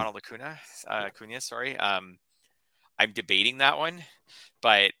 Ronald Acuna. Sorry. I'm debating that one,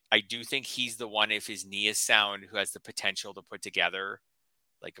 but I do think he's the one, if his knee is sound, who has the potential to put together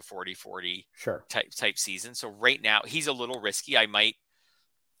like a 40-40 type season. So right now, he's a little risky. I might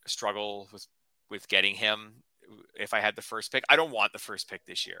struggle with getting him if I had the first pick. I don't want the first pick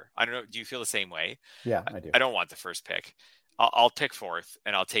this year. I don't know. Do you feel the same way? Yeah, I do. I don't want the first pick. I'll pick fourth,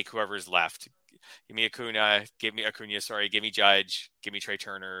 and I'll take whoever's left. Give me Acuna, give me Judge, give me Trey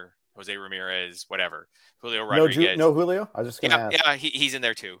Turner, Jose Ramirez, whatever. Julio Rodriguez. No Julio? I was just going to ask. Yeah, he's in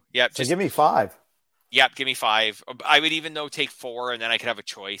there too. Yeah, so give me 5. Yep, give me 5. I would even take 4, and then I could have a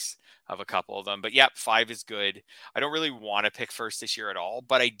choice of a couple of them. But yep, 5 is good. I don't really want to pick first this year at all,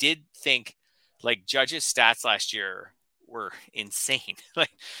 but I did think like Judge's stats last year were insane.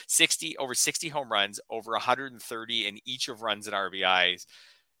 Like over 60 home runs, over 130 in each of runs and RBIs,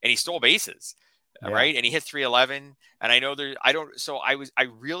 and he stole bases. Right. And he hit 311. And I know I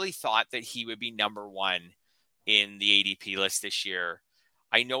really thought that he would be number one in the ADP list this year.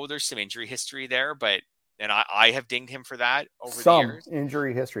 I know there's some injury history there, and I have dinged him for that over the years. Some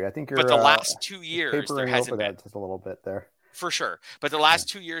injury history. I think but the last 2 years, there hasn't been. Just a little bit there. For sure. But the last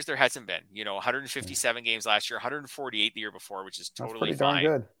 2 years, there hasn't been, 157 games last year, 148 the year before, which is totally fine.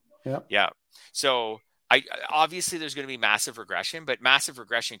 Darn good. Yeah. So obviously there's going to be massive regression, but massive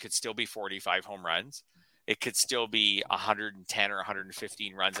regression could still be 45 home runs. It could still be 110 or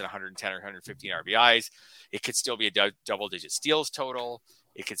 115 runs and 110 or 115 RBIs. It could still be a double-digit steals total.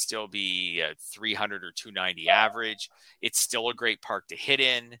 It could still be a 300 or 290 average. It's still a great park to hit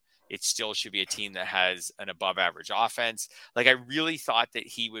in. It still should be a team that has an above-average offense. Like I really thought that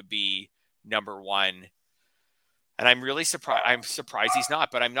he would be number one. And I'm really surprised. I'm surprised he's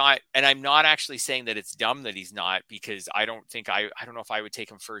not, but I'm not. And I'm not actually saying that it's dumb that he's not, because I don't know if I would take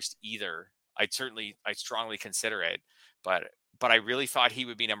him first either. I'd strongly consider it, but I really thought he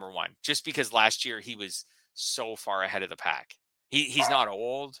would be number one just because last year he was so far ahead of the pack. He's not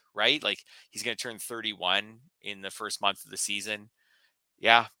old, right? Like he's going to turn 31 in the first month of the season.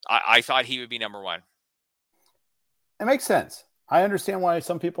 Yeah. I thought he would be number one. It makes sense. I understand why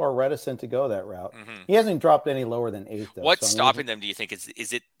some people are reticent to go that route. Mm-hmm. He hasn't dropped any lower than 8th. What's stopping them, do you think?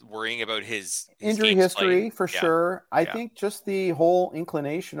 Is it worrying about his injury history for sure? I think just the whole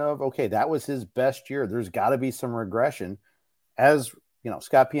inclination of, okay, that was his best year. There's got to be some regression. As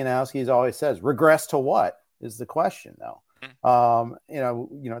Scott Pianowski always says, regress to what is the question though?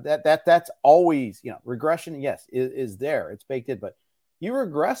 Mm-hmm. That's always, regression. Yes, is there. It's baked in, but you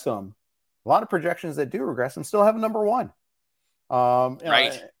regress them. A lot of projections that do regress them still have a number one.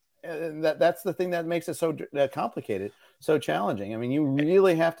 Right. And that's the thing that makes it so complicated, so challenging. I mean, you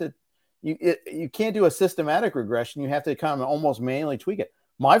really have to, you can't do a systematic regression. You have to kind of almost manually tweak it.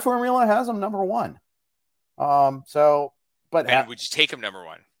 My formula has them number one. But would you take him number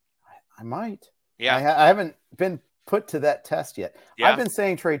one? I might. Yeah. I haven't been put to that test yet. Yeah. I've been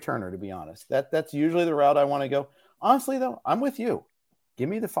saying Trey Turner, to be honest. That's usually the route I want to go. Honestly, though, I'm with you. Give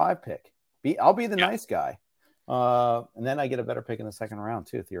me the 5 pick. I'll be the nice guy. And then I get a better pick in the second round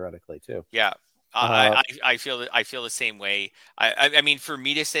too, theoretically too. Yeah. I feel the same way. I mean, for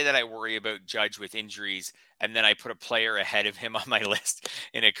me to say that I worry about Judge with injuries, and then I put a player ahead of him on my list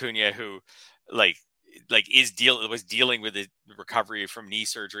in Acuna, who was dealing with the recovery from knee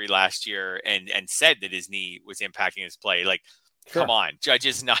surgery last year, and said that his knee was impacting his play. Like, Sure. Come on, Judge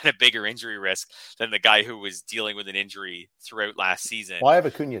is not a bigger injury risk than the guy who was dealing with an injury throughout last season. Well, I have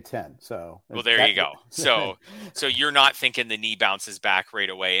Acuna 10, so. Well, there you go. So you're not thinking the knee bounces back right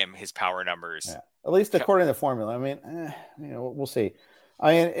away and his power numbers. Yeah. At least according to the formula. I mean, we'll see.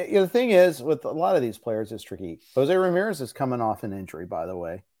 I mean, the thing is, with a lot of these players, it's tricky. Jose Ramirez is coming off an injury, by the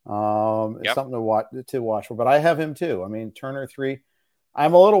way. It's something to watch for. But I have him too. I mean, Turner 3.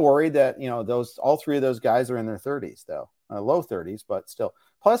 I'm a little worried that all 3 of those guys are in their 30s, though. Low 30s, but still.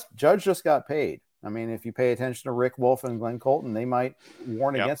 Plus, Judge just got paid. I mean, if you pay attention to Rick Wolf and Glenn Colton, they might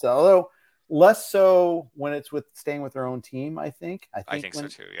warn against that. Although less so when it's with staying with their own team. I think so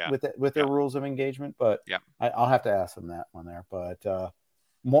too. Yeah, with their rules of engagement. But yeah, I'll have to ask them that one there. But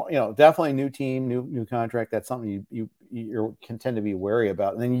more, definitely new team, new contract. That's something you can tend to be wary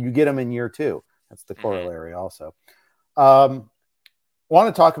about. And then you get them in year 2. That's the corollary also. Want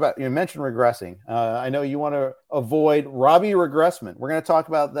to talk about, you mentioned regressing. I know you want to avoid Robbie regressment. We're going to talk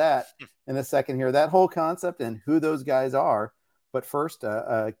about that in a second here, that whole concept and who those guys are. But first,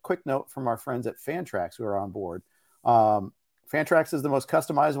 a quick note from our friends at Fantrax who are on board. Fantrax is the most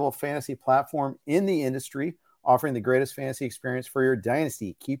customizable fantasy platform in the industry, offering the greatest fantasy experience for your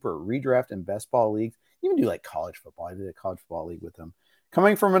dynasty, keeper, redraft, and best ball leagues. You can do like college football. I did a college football league with them.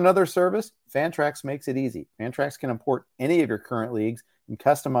 Coming from another service, Fantrax makes it easy. Fantrax can import any of your current leagues and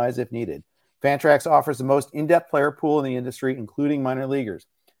customize if needed. Fantrax offers the most in-depth player pool in the industry, including minor leaguers.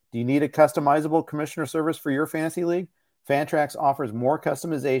 Do you need a customizable commissioner service for your fantasy league? Fantrax offers more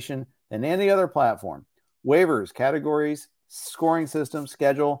customization than any other platform. Waivers, categories, scoring system,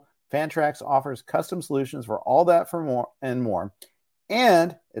 schedule. Fantrax offers custom solutions for all that for more and more.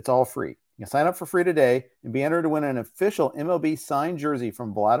 And it's all free. You can sign up for free today and be entered to win an official MLB signed jersey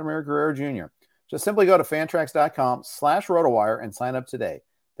from Vladimir Guerrero Jr. Just simply go to fantrax.com/rotowire and sign up today.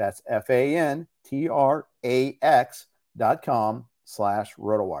 That's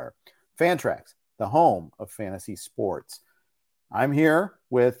fantrax.com/rotowire. Fantrax, the home of fantasy sports. I'm here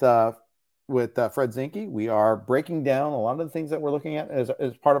with Fred Zinke. We are breaking down a lot of the things that we're looking at as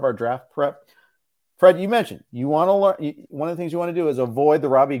part of our draft prep. Fred, you mentioned you want to learn. One of the things you want to do is avoid the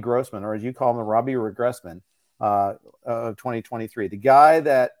Robbie Grossman, or as you call him, the Robbie regressman of 2023. The guy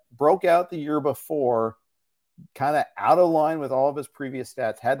that broke out the year before, kind of out of line with all of his previous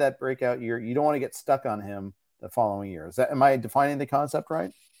stats, had that breakout year. You don't want to get stuck on him the following year. Am I defining the concept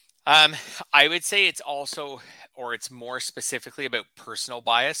right? I would say it's also, or it's more specifically about personal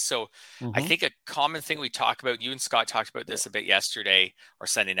bias. So I think a common thing we talk about, you and Scott talked about this a bit yesterday, or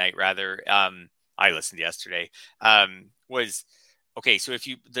Sunday night rather. I listened yesterday, was, okay, so if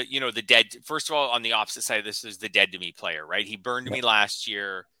the dead, first of all, on the opposite side of this is the dead to me player, right? He burned me last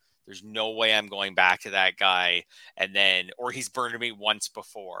year. There's no way I'm going back to that guy. And then, or he's burned me once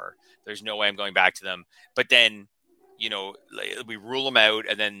before. There's no way I'm going back to them. But then, we rule him out,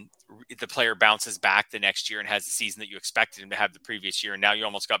 and then the player bounces back the next year and has the season that you expected him to have the previous year. And now you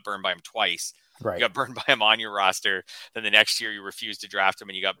almost got burned by him twice. Right. You got burned by him on your roster. Then the next year you refused to draft him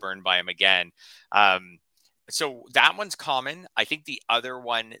and you got burned by him again. So that one's common. I think the other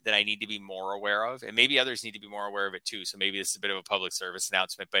one that I need to be more aware of, and maybe others need to be more aware of it too, so maybe this is a bit of a public service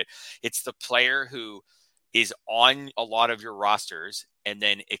announcement, but it's the player who is on a lot of your rosters and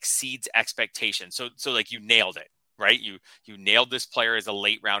then exceeds expectations. So like you nailed it, right? You nailed this player as a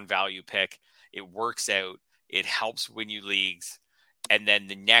late round value pick. It works out. It helps win you leagues. And then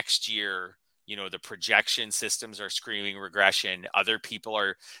the next year, the projection systems are screaming regression. Other people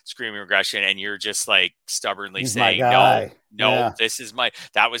are screaming regression. And you're just like stubbornly saying, no, this is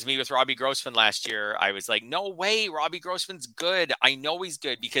that was me with Robbie Grossman last year. I was like, no way, Robbie Grossman's good. I know he's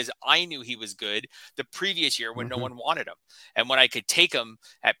good because I knew he was good the previous year when no one wanted him. And when I could take him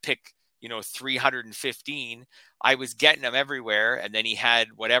at pick, 315, I was getting him everywhere. And then he had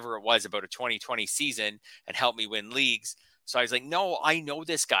whatever it was about a 2020 season and helped me win leagues. So I was like, no, I know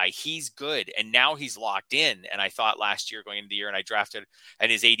this guy. He's good. And now he's locked in. And I thought last year going into the year, and I drafted,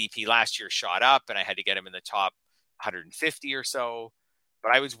 and his ADP last year shot up, and I had to get him in the top 150 or so.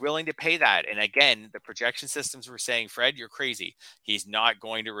 But I was willing to pay that. And again, the projection systems were saying, Fred, you're crazy. He's not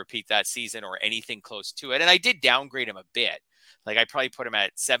going to repeat that season or anything close to it. And I did downgrade him a bit. Like I probably put him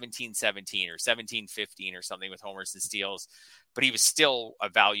at 17-17 or 17-15 or something with homers and steals, but he was still a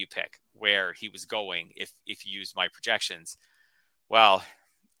value pick where he was going if you used my projections. Well,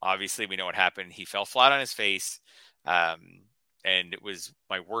 obviously we know what happened. He fell flat on his face, and it was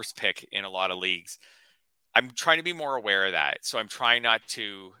my worst pick in a lot of leagues. I'm trying to be more aware of that. So I'm trying not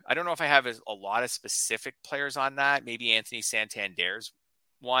to, I don't know if I have a lot of specific players on that. Maybe Anthony Santander's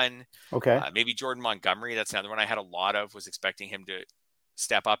one. Okay. Maybe Jordan Montgomery. That's another one I had a lot of, was expecting him to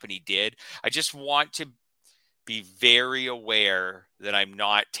step up, and he did. I just want to be very aware that I'm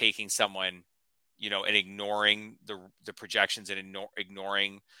not taking someone, and ignoring the projections and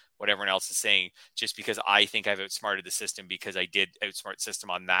ignoring what everyone else is saying just because I think I've outsmarted the system because I did outsmart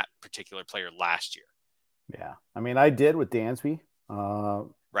system on that particular player last year. Yeah. I mean, I did with Dansby.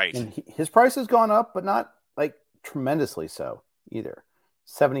 Right. And his price has gone up, but not like tremendously so either.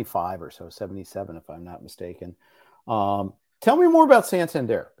 75 or so, 77, if I'm not mistaken. Tell me more about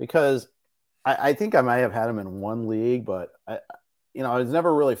Santander, because I think I might have had him in one league, but I was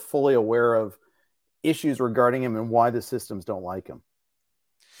never really fully aware of issues regarding him and why the systems don't like him.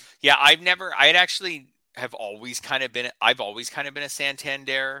 Yeah, I've always kind of been a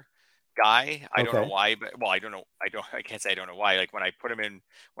Santander guy. I don't know why, but I can't say I don't know why. Like when I put him in,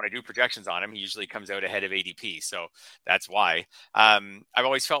 when I do projections on him, he usually comes out ahead of ADP. So that's why. I've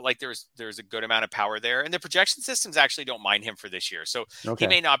always felt like there's a good amount of power there, and the projection systems actually don't mind him for this year. So he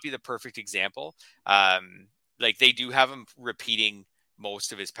may not be the perfect example. Like they do have him repeating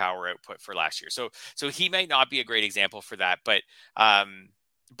most of his power output for last year. So he might not be a great example for that,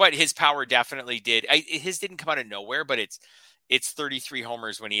 but his power definitely did. His didn't come out of nowhere, but it's 33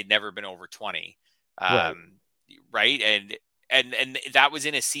 homers when he had never been over 20. Right. And that was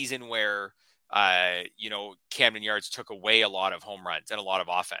in a season where, Camden Yards took away a lot of home runs and a lot of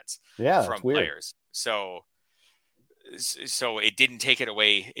offense from players. So it didn't take it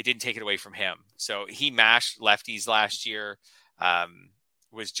away. It didn't take it away from him. So he mashed lefties last year,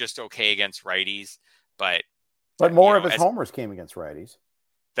 was just okay against righties, but more of his homers came against righties.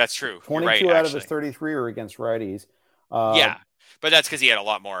 That's true. 22 out of his 33 are against righties. Yeah, but that's because he had a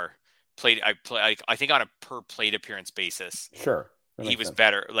lot more plate. I think on a per plate appearance basis, sure, he was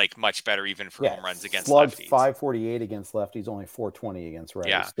better, like much better, even for home runs against slugged lefties. 548 against lefties, only 420 against righties.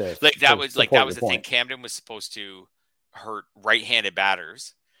 Yeah, that was the thing. Camden was supposed to hurt right-handed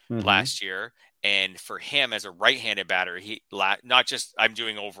batters last year, and for him as a right-handed batter, he not just I'm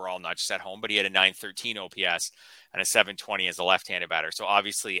doing overall, not just at home, but he had a 913 OPS and a 720 as a left-handed batter. So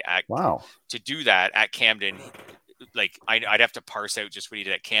obviously, to do that at Camden. Like I'd have to parse out just what he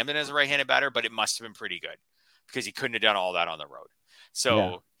did at Camden as a right-handed batter, but it must have been pretty good because he couldn't have done all that on the road.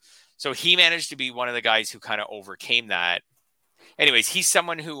 So he managed to be one of the guys who kind of overcame that. Anyways, he's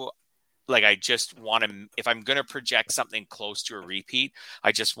someone who, like, I just want to, if I'm going to project something close to a repeat,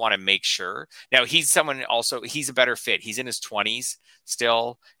 I just want to make sure. Now he's someone also, he's a better fit. He's in his 20s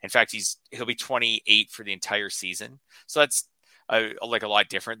still. In fact, he'll be 28 for the entire season. So that's a lot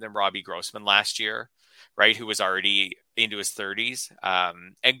different than Robbie Grossman last year. Right, who was already into his 30s.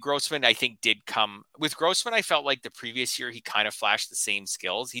 And Grossman, I think, did come with Grossman. I felt like the previous year he kind of flashed the same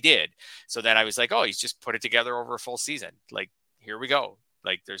skills. He did. So then I was like, oh, he's just put it together over a full season. Like, here we go.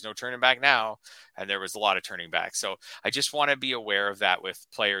 Like, there's no turning back now. And there was a lot of turning back. So I just want to be aware of that with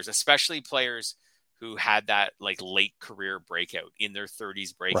players, especially players who had that like late career breakout, in their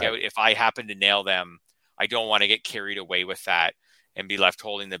 30s breakout. Right. If I happen to nail them, I don't want to get carried away with that and be left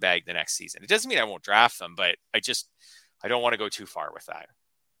holding the bag the next season. It doesn't mean I won't draft them, but I don't want to go too far with that.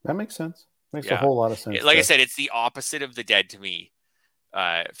 That makes sense. Makes a whole lot of sense. Like I said, it's the opposite of the dead to me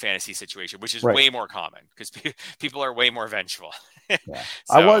fantasy situation, which is way more common because people are way more vengeful.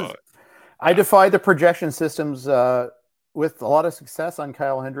 Yeah. I defied the projection systems with a lot of success on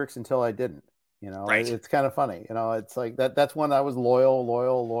Kyle Hendricks until I didn't. It's kind of funny. It's like that's when I was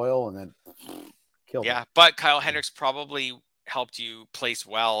loyal, and then killed me. But Kyle Hendricks probably helped you place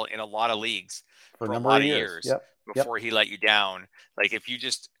well in a lot of leagues for a lot of years before he let you down. Like if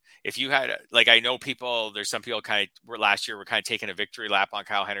you had, like, I know there's some people kind of were last year, were kind of taking a victory lap on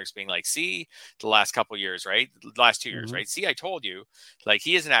Kyle Hendricks, being like, see, the last couple of years, right? The last 2 years, right? See, I told you, like,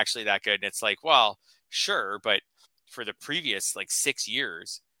 he isn't actually that good. And it's like, well, sure. But for the previous like 6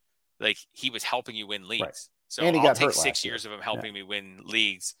 years, like he was helping you win leagues. Right. So and I'll take 6 years of him helping me win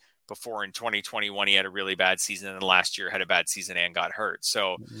leagues before in 2021 he had a really bad season, and last year had a bad season and got hurt.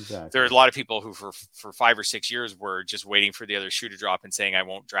 So Exactly. there are a lot of people who for 5 or 6 years were just waiting for the other shoe to drop and saying, I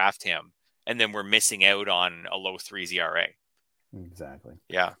won't draft him. And then we're missing out on a low 3s ERA. Exactly.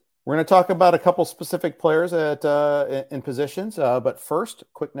 Yeah. We're going to talk about a couple specific players in positions. But first,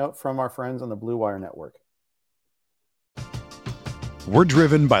 quick note from our friends on the Blue Wire Network. We're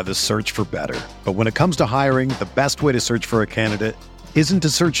driven by the search for better. But when it comes to hiring, the best way to search for a candidate isn't to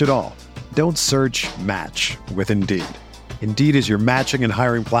search at all. Don't search, match with Indeed. Indeed is your matching and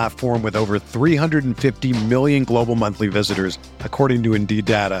hiring platform with over 350 million global monthly visitors, according to Indeed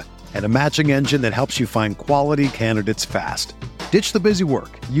data, and a matching engine that helps you find quality candidates fast. Ditch the busy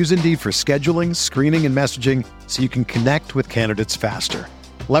work. Use Indeed for scheduling, screening, and messaging so you can connect with candidates faster.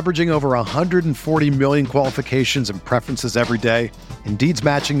 Leveraging over 140 million qualifications and preferences every day, Indeed's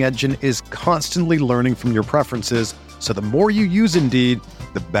matching engine is constantly learning from your preferences, so the more you use Indeed,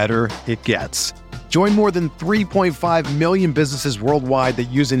 the better it gets. Join more than 3.5 million businesses worldwide that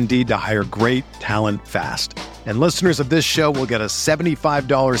use Indeed to hire great talent fast. And listeners of this show will get a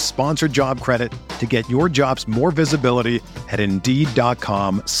 $75 sponsored job credit to get your jobs more visibility at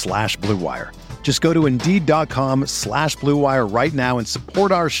Indeed.com/Blue Wire. Just go to Indeed.com/Blue Wire right now and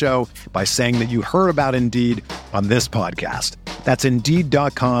support our show by saying that you heard about Indeed on this podcast. That's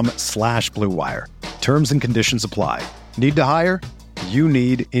Indeed.com/Blue Wire. Terms and conditions apply. Need to hire? You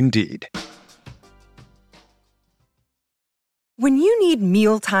need Indeed. When you need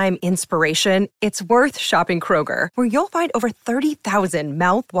mealtime inspiration, it's worth shopping Kroger, where you'll find over 30,000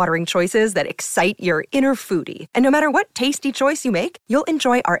 mouth-watering choices that excite your inner foodie. And no matter what tasty choice you make, you'll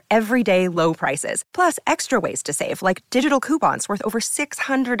enjoy our everyday low prices, plus extra ways to save, like digital coupons worth over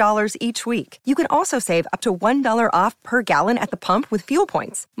 $600 each week. You can also save up to $1 off per gallon at the pump with fuel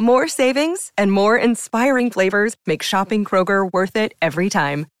points. More savings and more inspiring flavors make shopping Kroger worth it every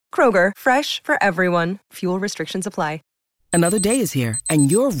time. Kroger, fresh for everyone. Fuel restrictions apply. Another day is here,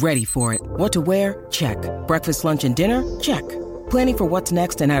 and you're ready for it. What to wear? Check. Breakfast, lunch, and dinner? Check. Planning for what's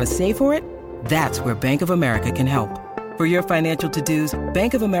next and how to save for it? That's where Bank of America can help. For your financial to-dos,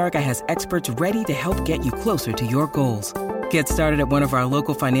 Bank of America has experts ready to help get you closer to your goals. Get started at one of our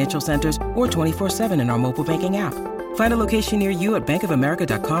local financial centers or 24/7 in our mobile banking app. Find a location near you at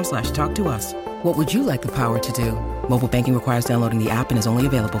bankofamerica.com/talktous. What would you like the power to do? Mobile banking requires downloading the app and is only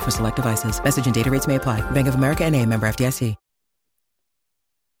available for select devices. Message and data rates may apply. Bank of America N.A., member FDIC.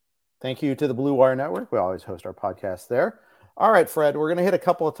 Thank you to the Blue Wire Network. We always host our podcast there. All right, Fred, we're going to hit a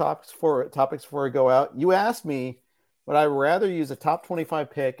couple of topics before we go out. You asked me, would I rather use a top 25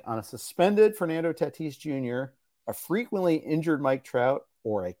 pick on a suspended Fernando Tatis Jr., a frequently injured Mike Trout,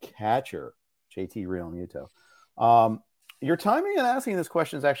 or a catcher, JT Realmuto? Your timing in asking this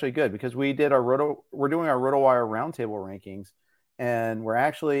question is actually good because we're doing our RotoWire roundtable rankings, and we're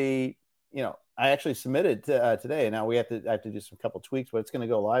actually, I actually submitted today. Now I have to do some couple tweaks, but it's going to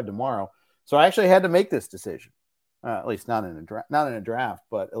go live tomorrow. So I actually had to make this decision, at least not in a draft,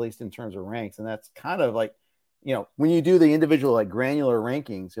 but at least in terms of ranks. And that's kind of like, when you do the individual like granular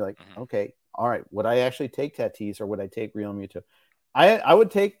rankings, you're like, okay, all right, would I actually take Tatis or would I take Realmuto? I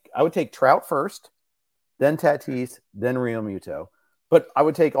would take Trout first, then Tatis, then Realmuto, but I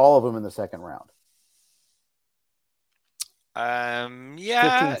would take all of them in the second round.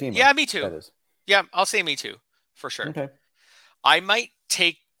 Yeah, me too. Yeah, I'll say me too, for sure. Okay. I might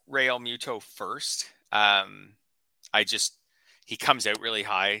take Realmuto first. He comes out really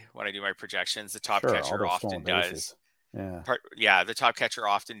high when I do my projections. The top catcher often does. The top catcher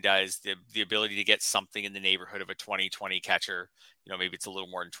often does. The ability to get something in the neighborhood of a 20-20 catcher. Maybe it's a little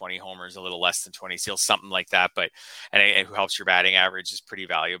more than 20 homers, a little less than 20 steals, something like that. And who helps your batting average is pretty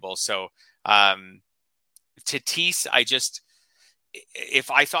valuable. So Tatis, if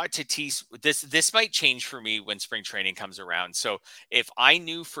I thought Tatis, this might change for me when spring training comes around. So if I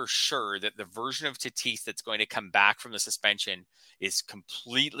knew for sure that the version of Tatis that's going to come back from the suspension is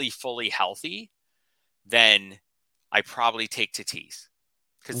completely fully healthy, then I probably take Tatis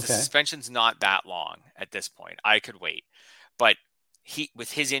because the suspension's not that long at this point. I could wait, but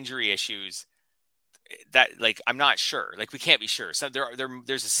with his injury issues, that I'm not sure. We can't be sure. So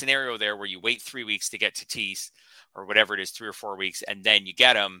there's a scenario there where you wait 3 weeks to get Tatis, or whatever it is, 3 or 4 weeks, and then you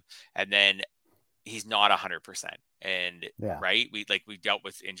get him, and then he's not 100%. And right, we dealt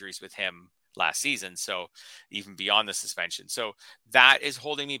with injuries with him last season, so even beyond the suspension. So that is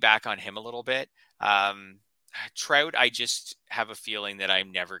holding me back on him a little bit. Trout, I just have a feeling that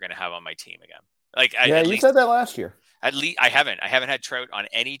I'm never going to have on my team again. You said that last year. At least I haven't had Trout on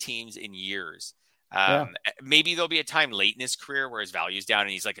any teams in years. Maybe there'll be a time late in his career where his value's down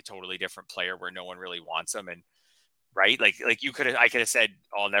and he's like a totally different player where no one really wants him. And right? Like I could have said,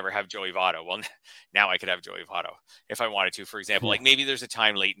 oh, I'll never have Joey Votto. Well, now I could have Joey Votto if I wanted to, for example. Like maybe there's a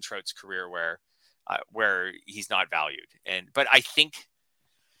time late in Trout's career where he's not valued. But I think,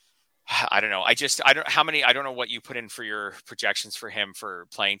 I don't know. I don't know what you put in for your projections for him for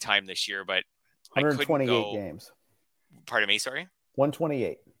playing time this year, but 128 games. Pardon me, sorry?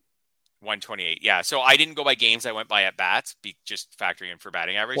 128. 128. Yeah. So I didn't go by games. I went by at bats, just factoring in for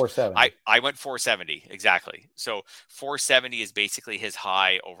batting average. 470. I went 470. Exactly. So 470 is basically his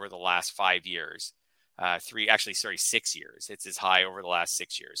high over the last 5 years. 6 years. It's his high over the last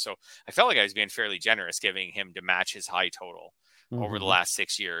 6 years. So I felt like I was being fairly generous giving him to match his high total over the last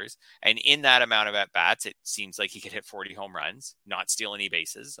 6 years. And in that amount of at bats, it seems like he could hit 40 home runs, not steal any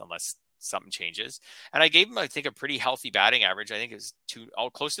bases unless something changes. And I gave him, I think, a pretty healthy batting average. I think it was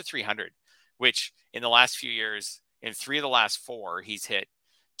close to 300, which in the last few years, in 3 of the last 4, he's hit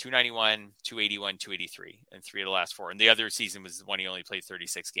 291, 281, 283 in 3 of the last 4. And the other season was when he only played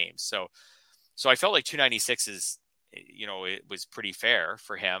 36 games. So I felt like 296 is, it was pretty fair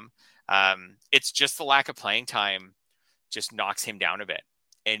for him. It's just the lack of playing time just knocks him down a bit.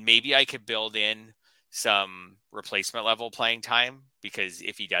 And maybe I could build in some replacement level playing time, because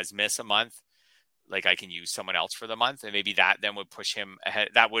if he does miss a month, like I can use someone else for the month, and maybe that then would push him ahead.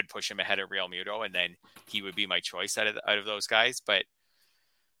 That would push him ahead of Real Muto, and then he would be my choice out of those guys. But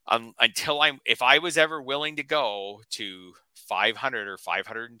if I was ever willing to go to 500 or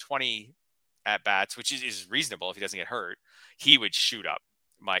 520 at bats, which is reasonable if he doesn't get hurt, he would shoot up.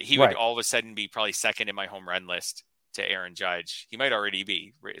 Would all of a sudden be probably second in my home run list to Aaron Judge. He might already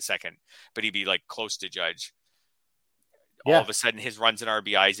be second, but he'd be like close to Judge. All of a sudden his runs and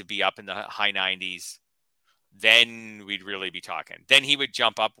RBIs would be up in the high 90s. Then we'd really be talking. Then he would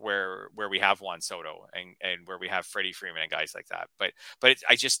jump up where we have Juan Soto and where we have Freddie Freeman and guys like that. But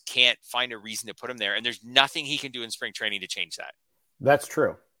I just can't find a reason to put him there. And there's nothing he can do in spring training to change that. That's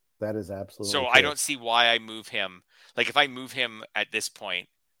true. That is absolutely so true. I don't see why I move him. Like if I move him at this point,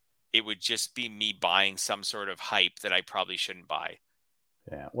 it would just be me buying some sort of hype that I probably shouldn't buy.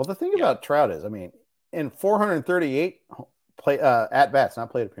 Yeah. Well, the thing about Trout is, I mean, in 438 at bats,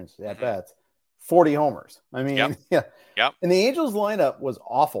 not plate appearances, at bats, 40 homers. I mean, And the Angels lineup was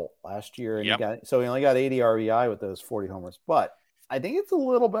awful last year, and he only got 80 RBI with those 40 homers. But I think it's a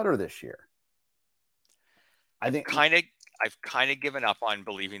little better this year. I've kind of given up on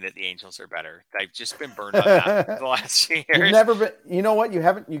believing that the Angels are better. I've just been burned on that the last few years. You've never been. You know what? You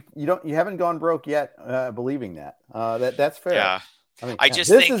haven't gone broke yet. Believing that. That's fair. Yeah. I mean, this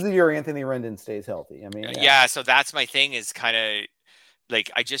is the year Anthony Rendon stays healthy. I mean, So that's my thing. Is kind of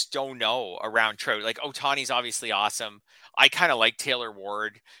like I just don't know around Trout. Like Ohtani's obviously awesome. I kind of like Taylor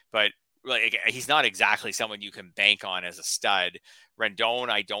Ward, but like he's not exactly someone you can bank on as a stud. Rendon,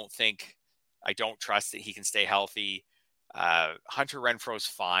 I don't trust that he can stay healthy. Hunter Renfroe's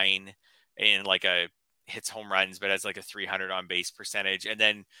fine and hits home runs, but has like a 300 on base percentage. And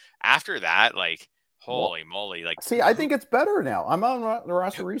then after that, like, holy moly. Like, see, I think it's better now. I'm on the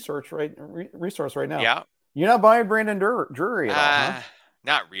roster resource right now. Yeah. You're not buying Brandon Drury at all, huh?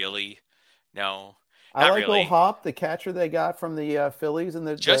 Not really. No. I like Will Hop, the catcher they got from the Phillies. And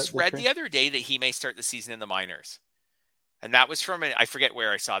the other day that he may start the season in the minors. And that was from, I forget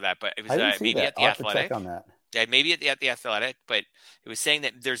where I saw that, but it was maybe at the Athletic. Check on that. Yeah, maybe at the Athletic, but it was saying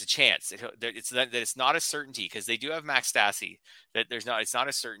that there's a chance that it's not a certainty, because they do have Max Stassi, that it's not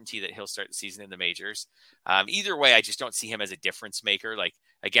a certainty that he'll start the season in the majors. Either way, I just don't see him as a difference maker. Like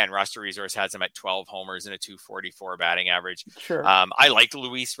again, Roster Resource has him at 12 homers and a 244 batting average. Sure. I like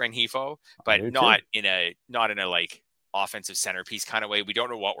Luis Rengifo, but not in a like offensive centerpiece kind of way. We don't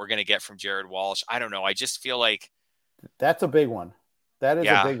know what we're going to get from Jared Walsh. I don't know. I just feel like that's a big one. That is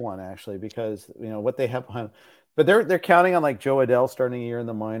a big one, actually, because what they have behind, but they're counting on like Joe Adell starting a year in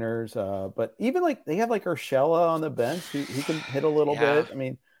the minors. But even like they have like Urshela on the bench, he can hit a little bit. I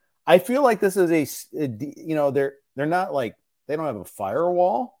mean, I feel like this is they're not like, they don't have a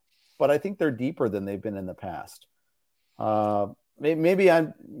firewall, but I think they're deeper than they've been in the past. Maybe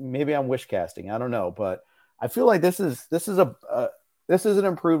I'm wish casting. I don't know, but I feel like this is an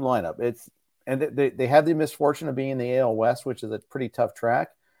improved lineup. And they have the misfortune of being in the AL West, which is a pretty tough track.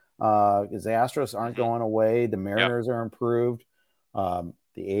 Because the Astros aren't going away. The Mariners are improved. The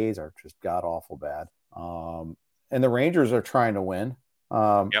A's are just god awful bad. And the Rangers are trying to win.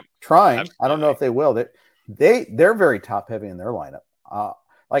 Trying. Absolutely. I don't know if they will. They're very top heavy in their lineup.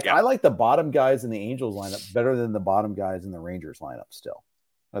 I like the bottom guys in the Angels lineup better than the bottom guys in the Rangers lineup still,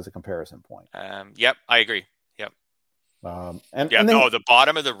 as a comparison point. I agree. The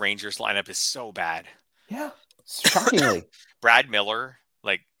bottom of the Rangers lineup is so bad. Yeah, shockingly. Brad Miller,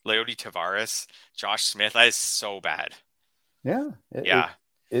 like Leody Tavares, Josh Smith. That is so bad. Yeah.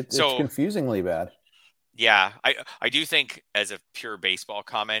 It's So confusingly bad. yeah, I do think, as a pure baseball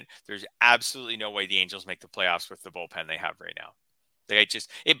comment, there's absolutely no way the Angels make the playoffs with the bullpen they have right now. Like,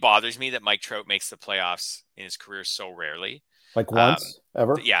 it bothers me that Mike Trout makes the playoffs in his career so rarely. Like once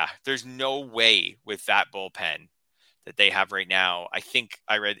ever? Yeah, there's no way with that bullpen that they have right now.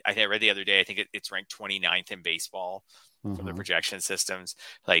 I read the other day, I think it's ranked 29th in baseball for the projection systems.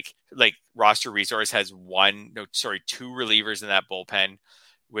 Like Roster Resource has two relievers in that bullpen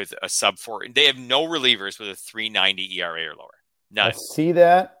with a sub-4. They have no relievers with a 3.90 ERA or lower. None. I see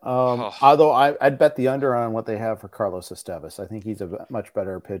that. Although I'd bet the under on what they have for Carlos Estevez. I think he's a much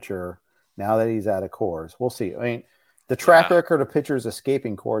better pitcher now that he's out of Coors. We'll see. I mean, the track record of pitchers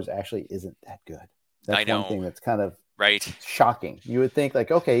escaping Coors actually isn't that good. That's one thing that's kind of shocking. You would think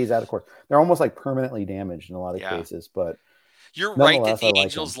like, okay, he's out of Coors. They're almost like permanently damaged in a lot of cases, but you're right that the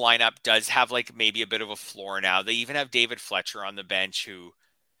Angels lineup does have like maybe a bit of a floor now. They even have David Fletcher on the bench, who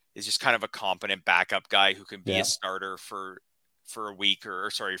is just kind of a competent backup guy who can be a starter for a week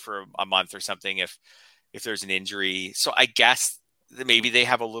for a month or something if there's an injury. So I guess that maybe they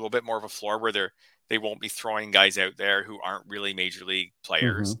have a little bit more of a floor where they won't be throwing guys out there who aren't really major league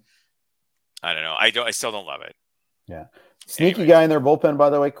players. I don't know. I still don't love it. Yeah. Sneaky guy in their bullpen, by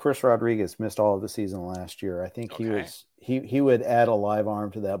the way. Chris Rodriguez missed all of the season last year. I think he would add a live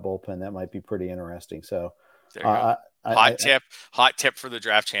arm to that bullpen. That might be pretty interesting. So hot tip for the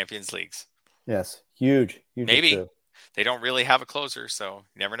draft champions leagues. Yes. Huge. Maybe they don't really have a closer, so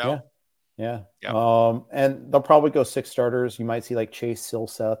you never know. Yeah. And they'll probably go 6 starters. You might see like Chase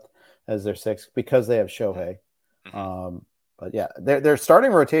Silseth as their 6th because they have Shohei. But yeah, their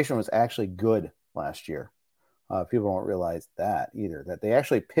starting rotation was actually good last year. People don't realize that either, that they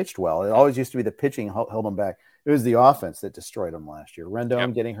actually pitched well. It always used to be the pitching held them back. It was the offense that destroyed them last year.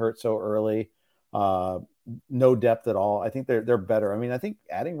 Rendon getting hurt so early, no depth at all. I think they're better. I mean, I think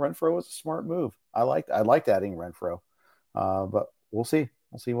adding Renfroe was a smart move. I liked adding Renfroe, but we'll see.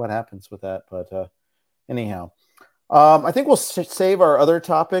 We'll see what happens with that. But anyhow, I think we'll save our other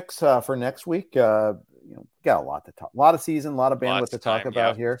topics for next week. Got a lot to talk, a lot of season, a lot of bandwidth to talk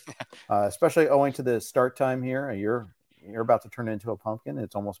about here, especially owing to the start time here. You're about to turn into a pumpkin.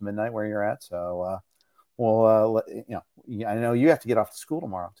 It's almost midnight where you're at. So I know you have to get off to school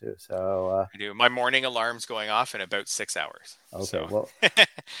tomorrow too. So I do. My morning alarm's going off in about 6 hours. Okay. So.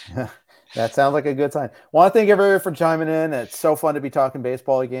 Well, that sounds like a good time. Want to thank everybody for chiming in. It's so fun to be talking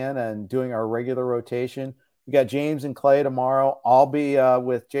baseball again and doing our regular rotation. We got James and Clay tomorrow. I'll be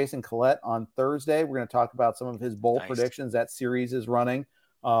with Jason Collette on Thursday. We're going to talk about some of his bowl predictions. That series is running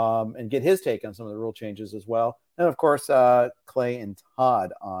and get his take on some of the rule changes as well. And, of course, Clay and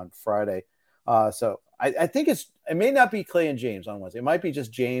Todd on Friday. So I think it may not be Clay and James on Wednesday. It might be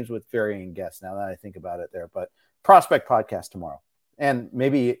just James with varying guests now that I think about it there. But Prospect Podcast tomorrow. And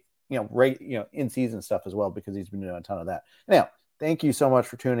maybe, in-season stuff as well because he's been doing a ton of that. Now, thank you so much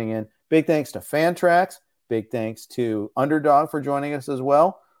for tuning in. Big thanks to Fantrax. Big thanks to Underdog for joining us as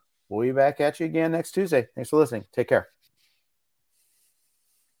well. We'll be back at you again next Tuesday. Thanks for listening. Take care.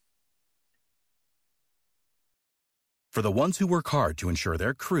 For the ones who work hard to ensure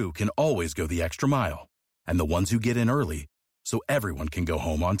their crew can always go the extra mile, and the ones who get in early so everyone can go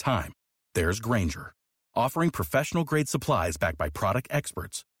home on time, there's Grainger, offering professional-grade supplies backed by product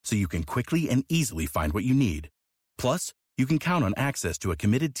experts so you can quickly and easily find what you need. Plus, you can count on access to a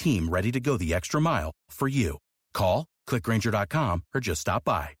committed team ready to go the extra mile for you. Call, click Grainger.com, or just stop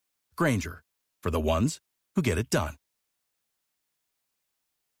by. Grainger, for the ones who get it done.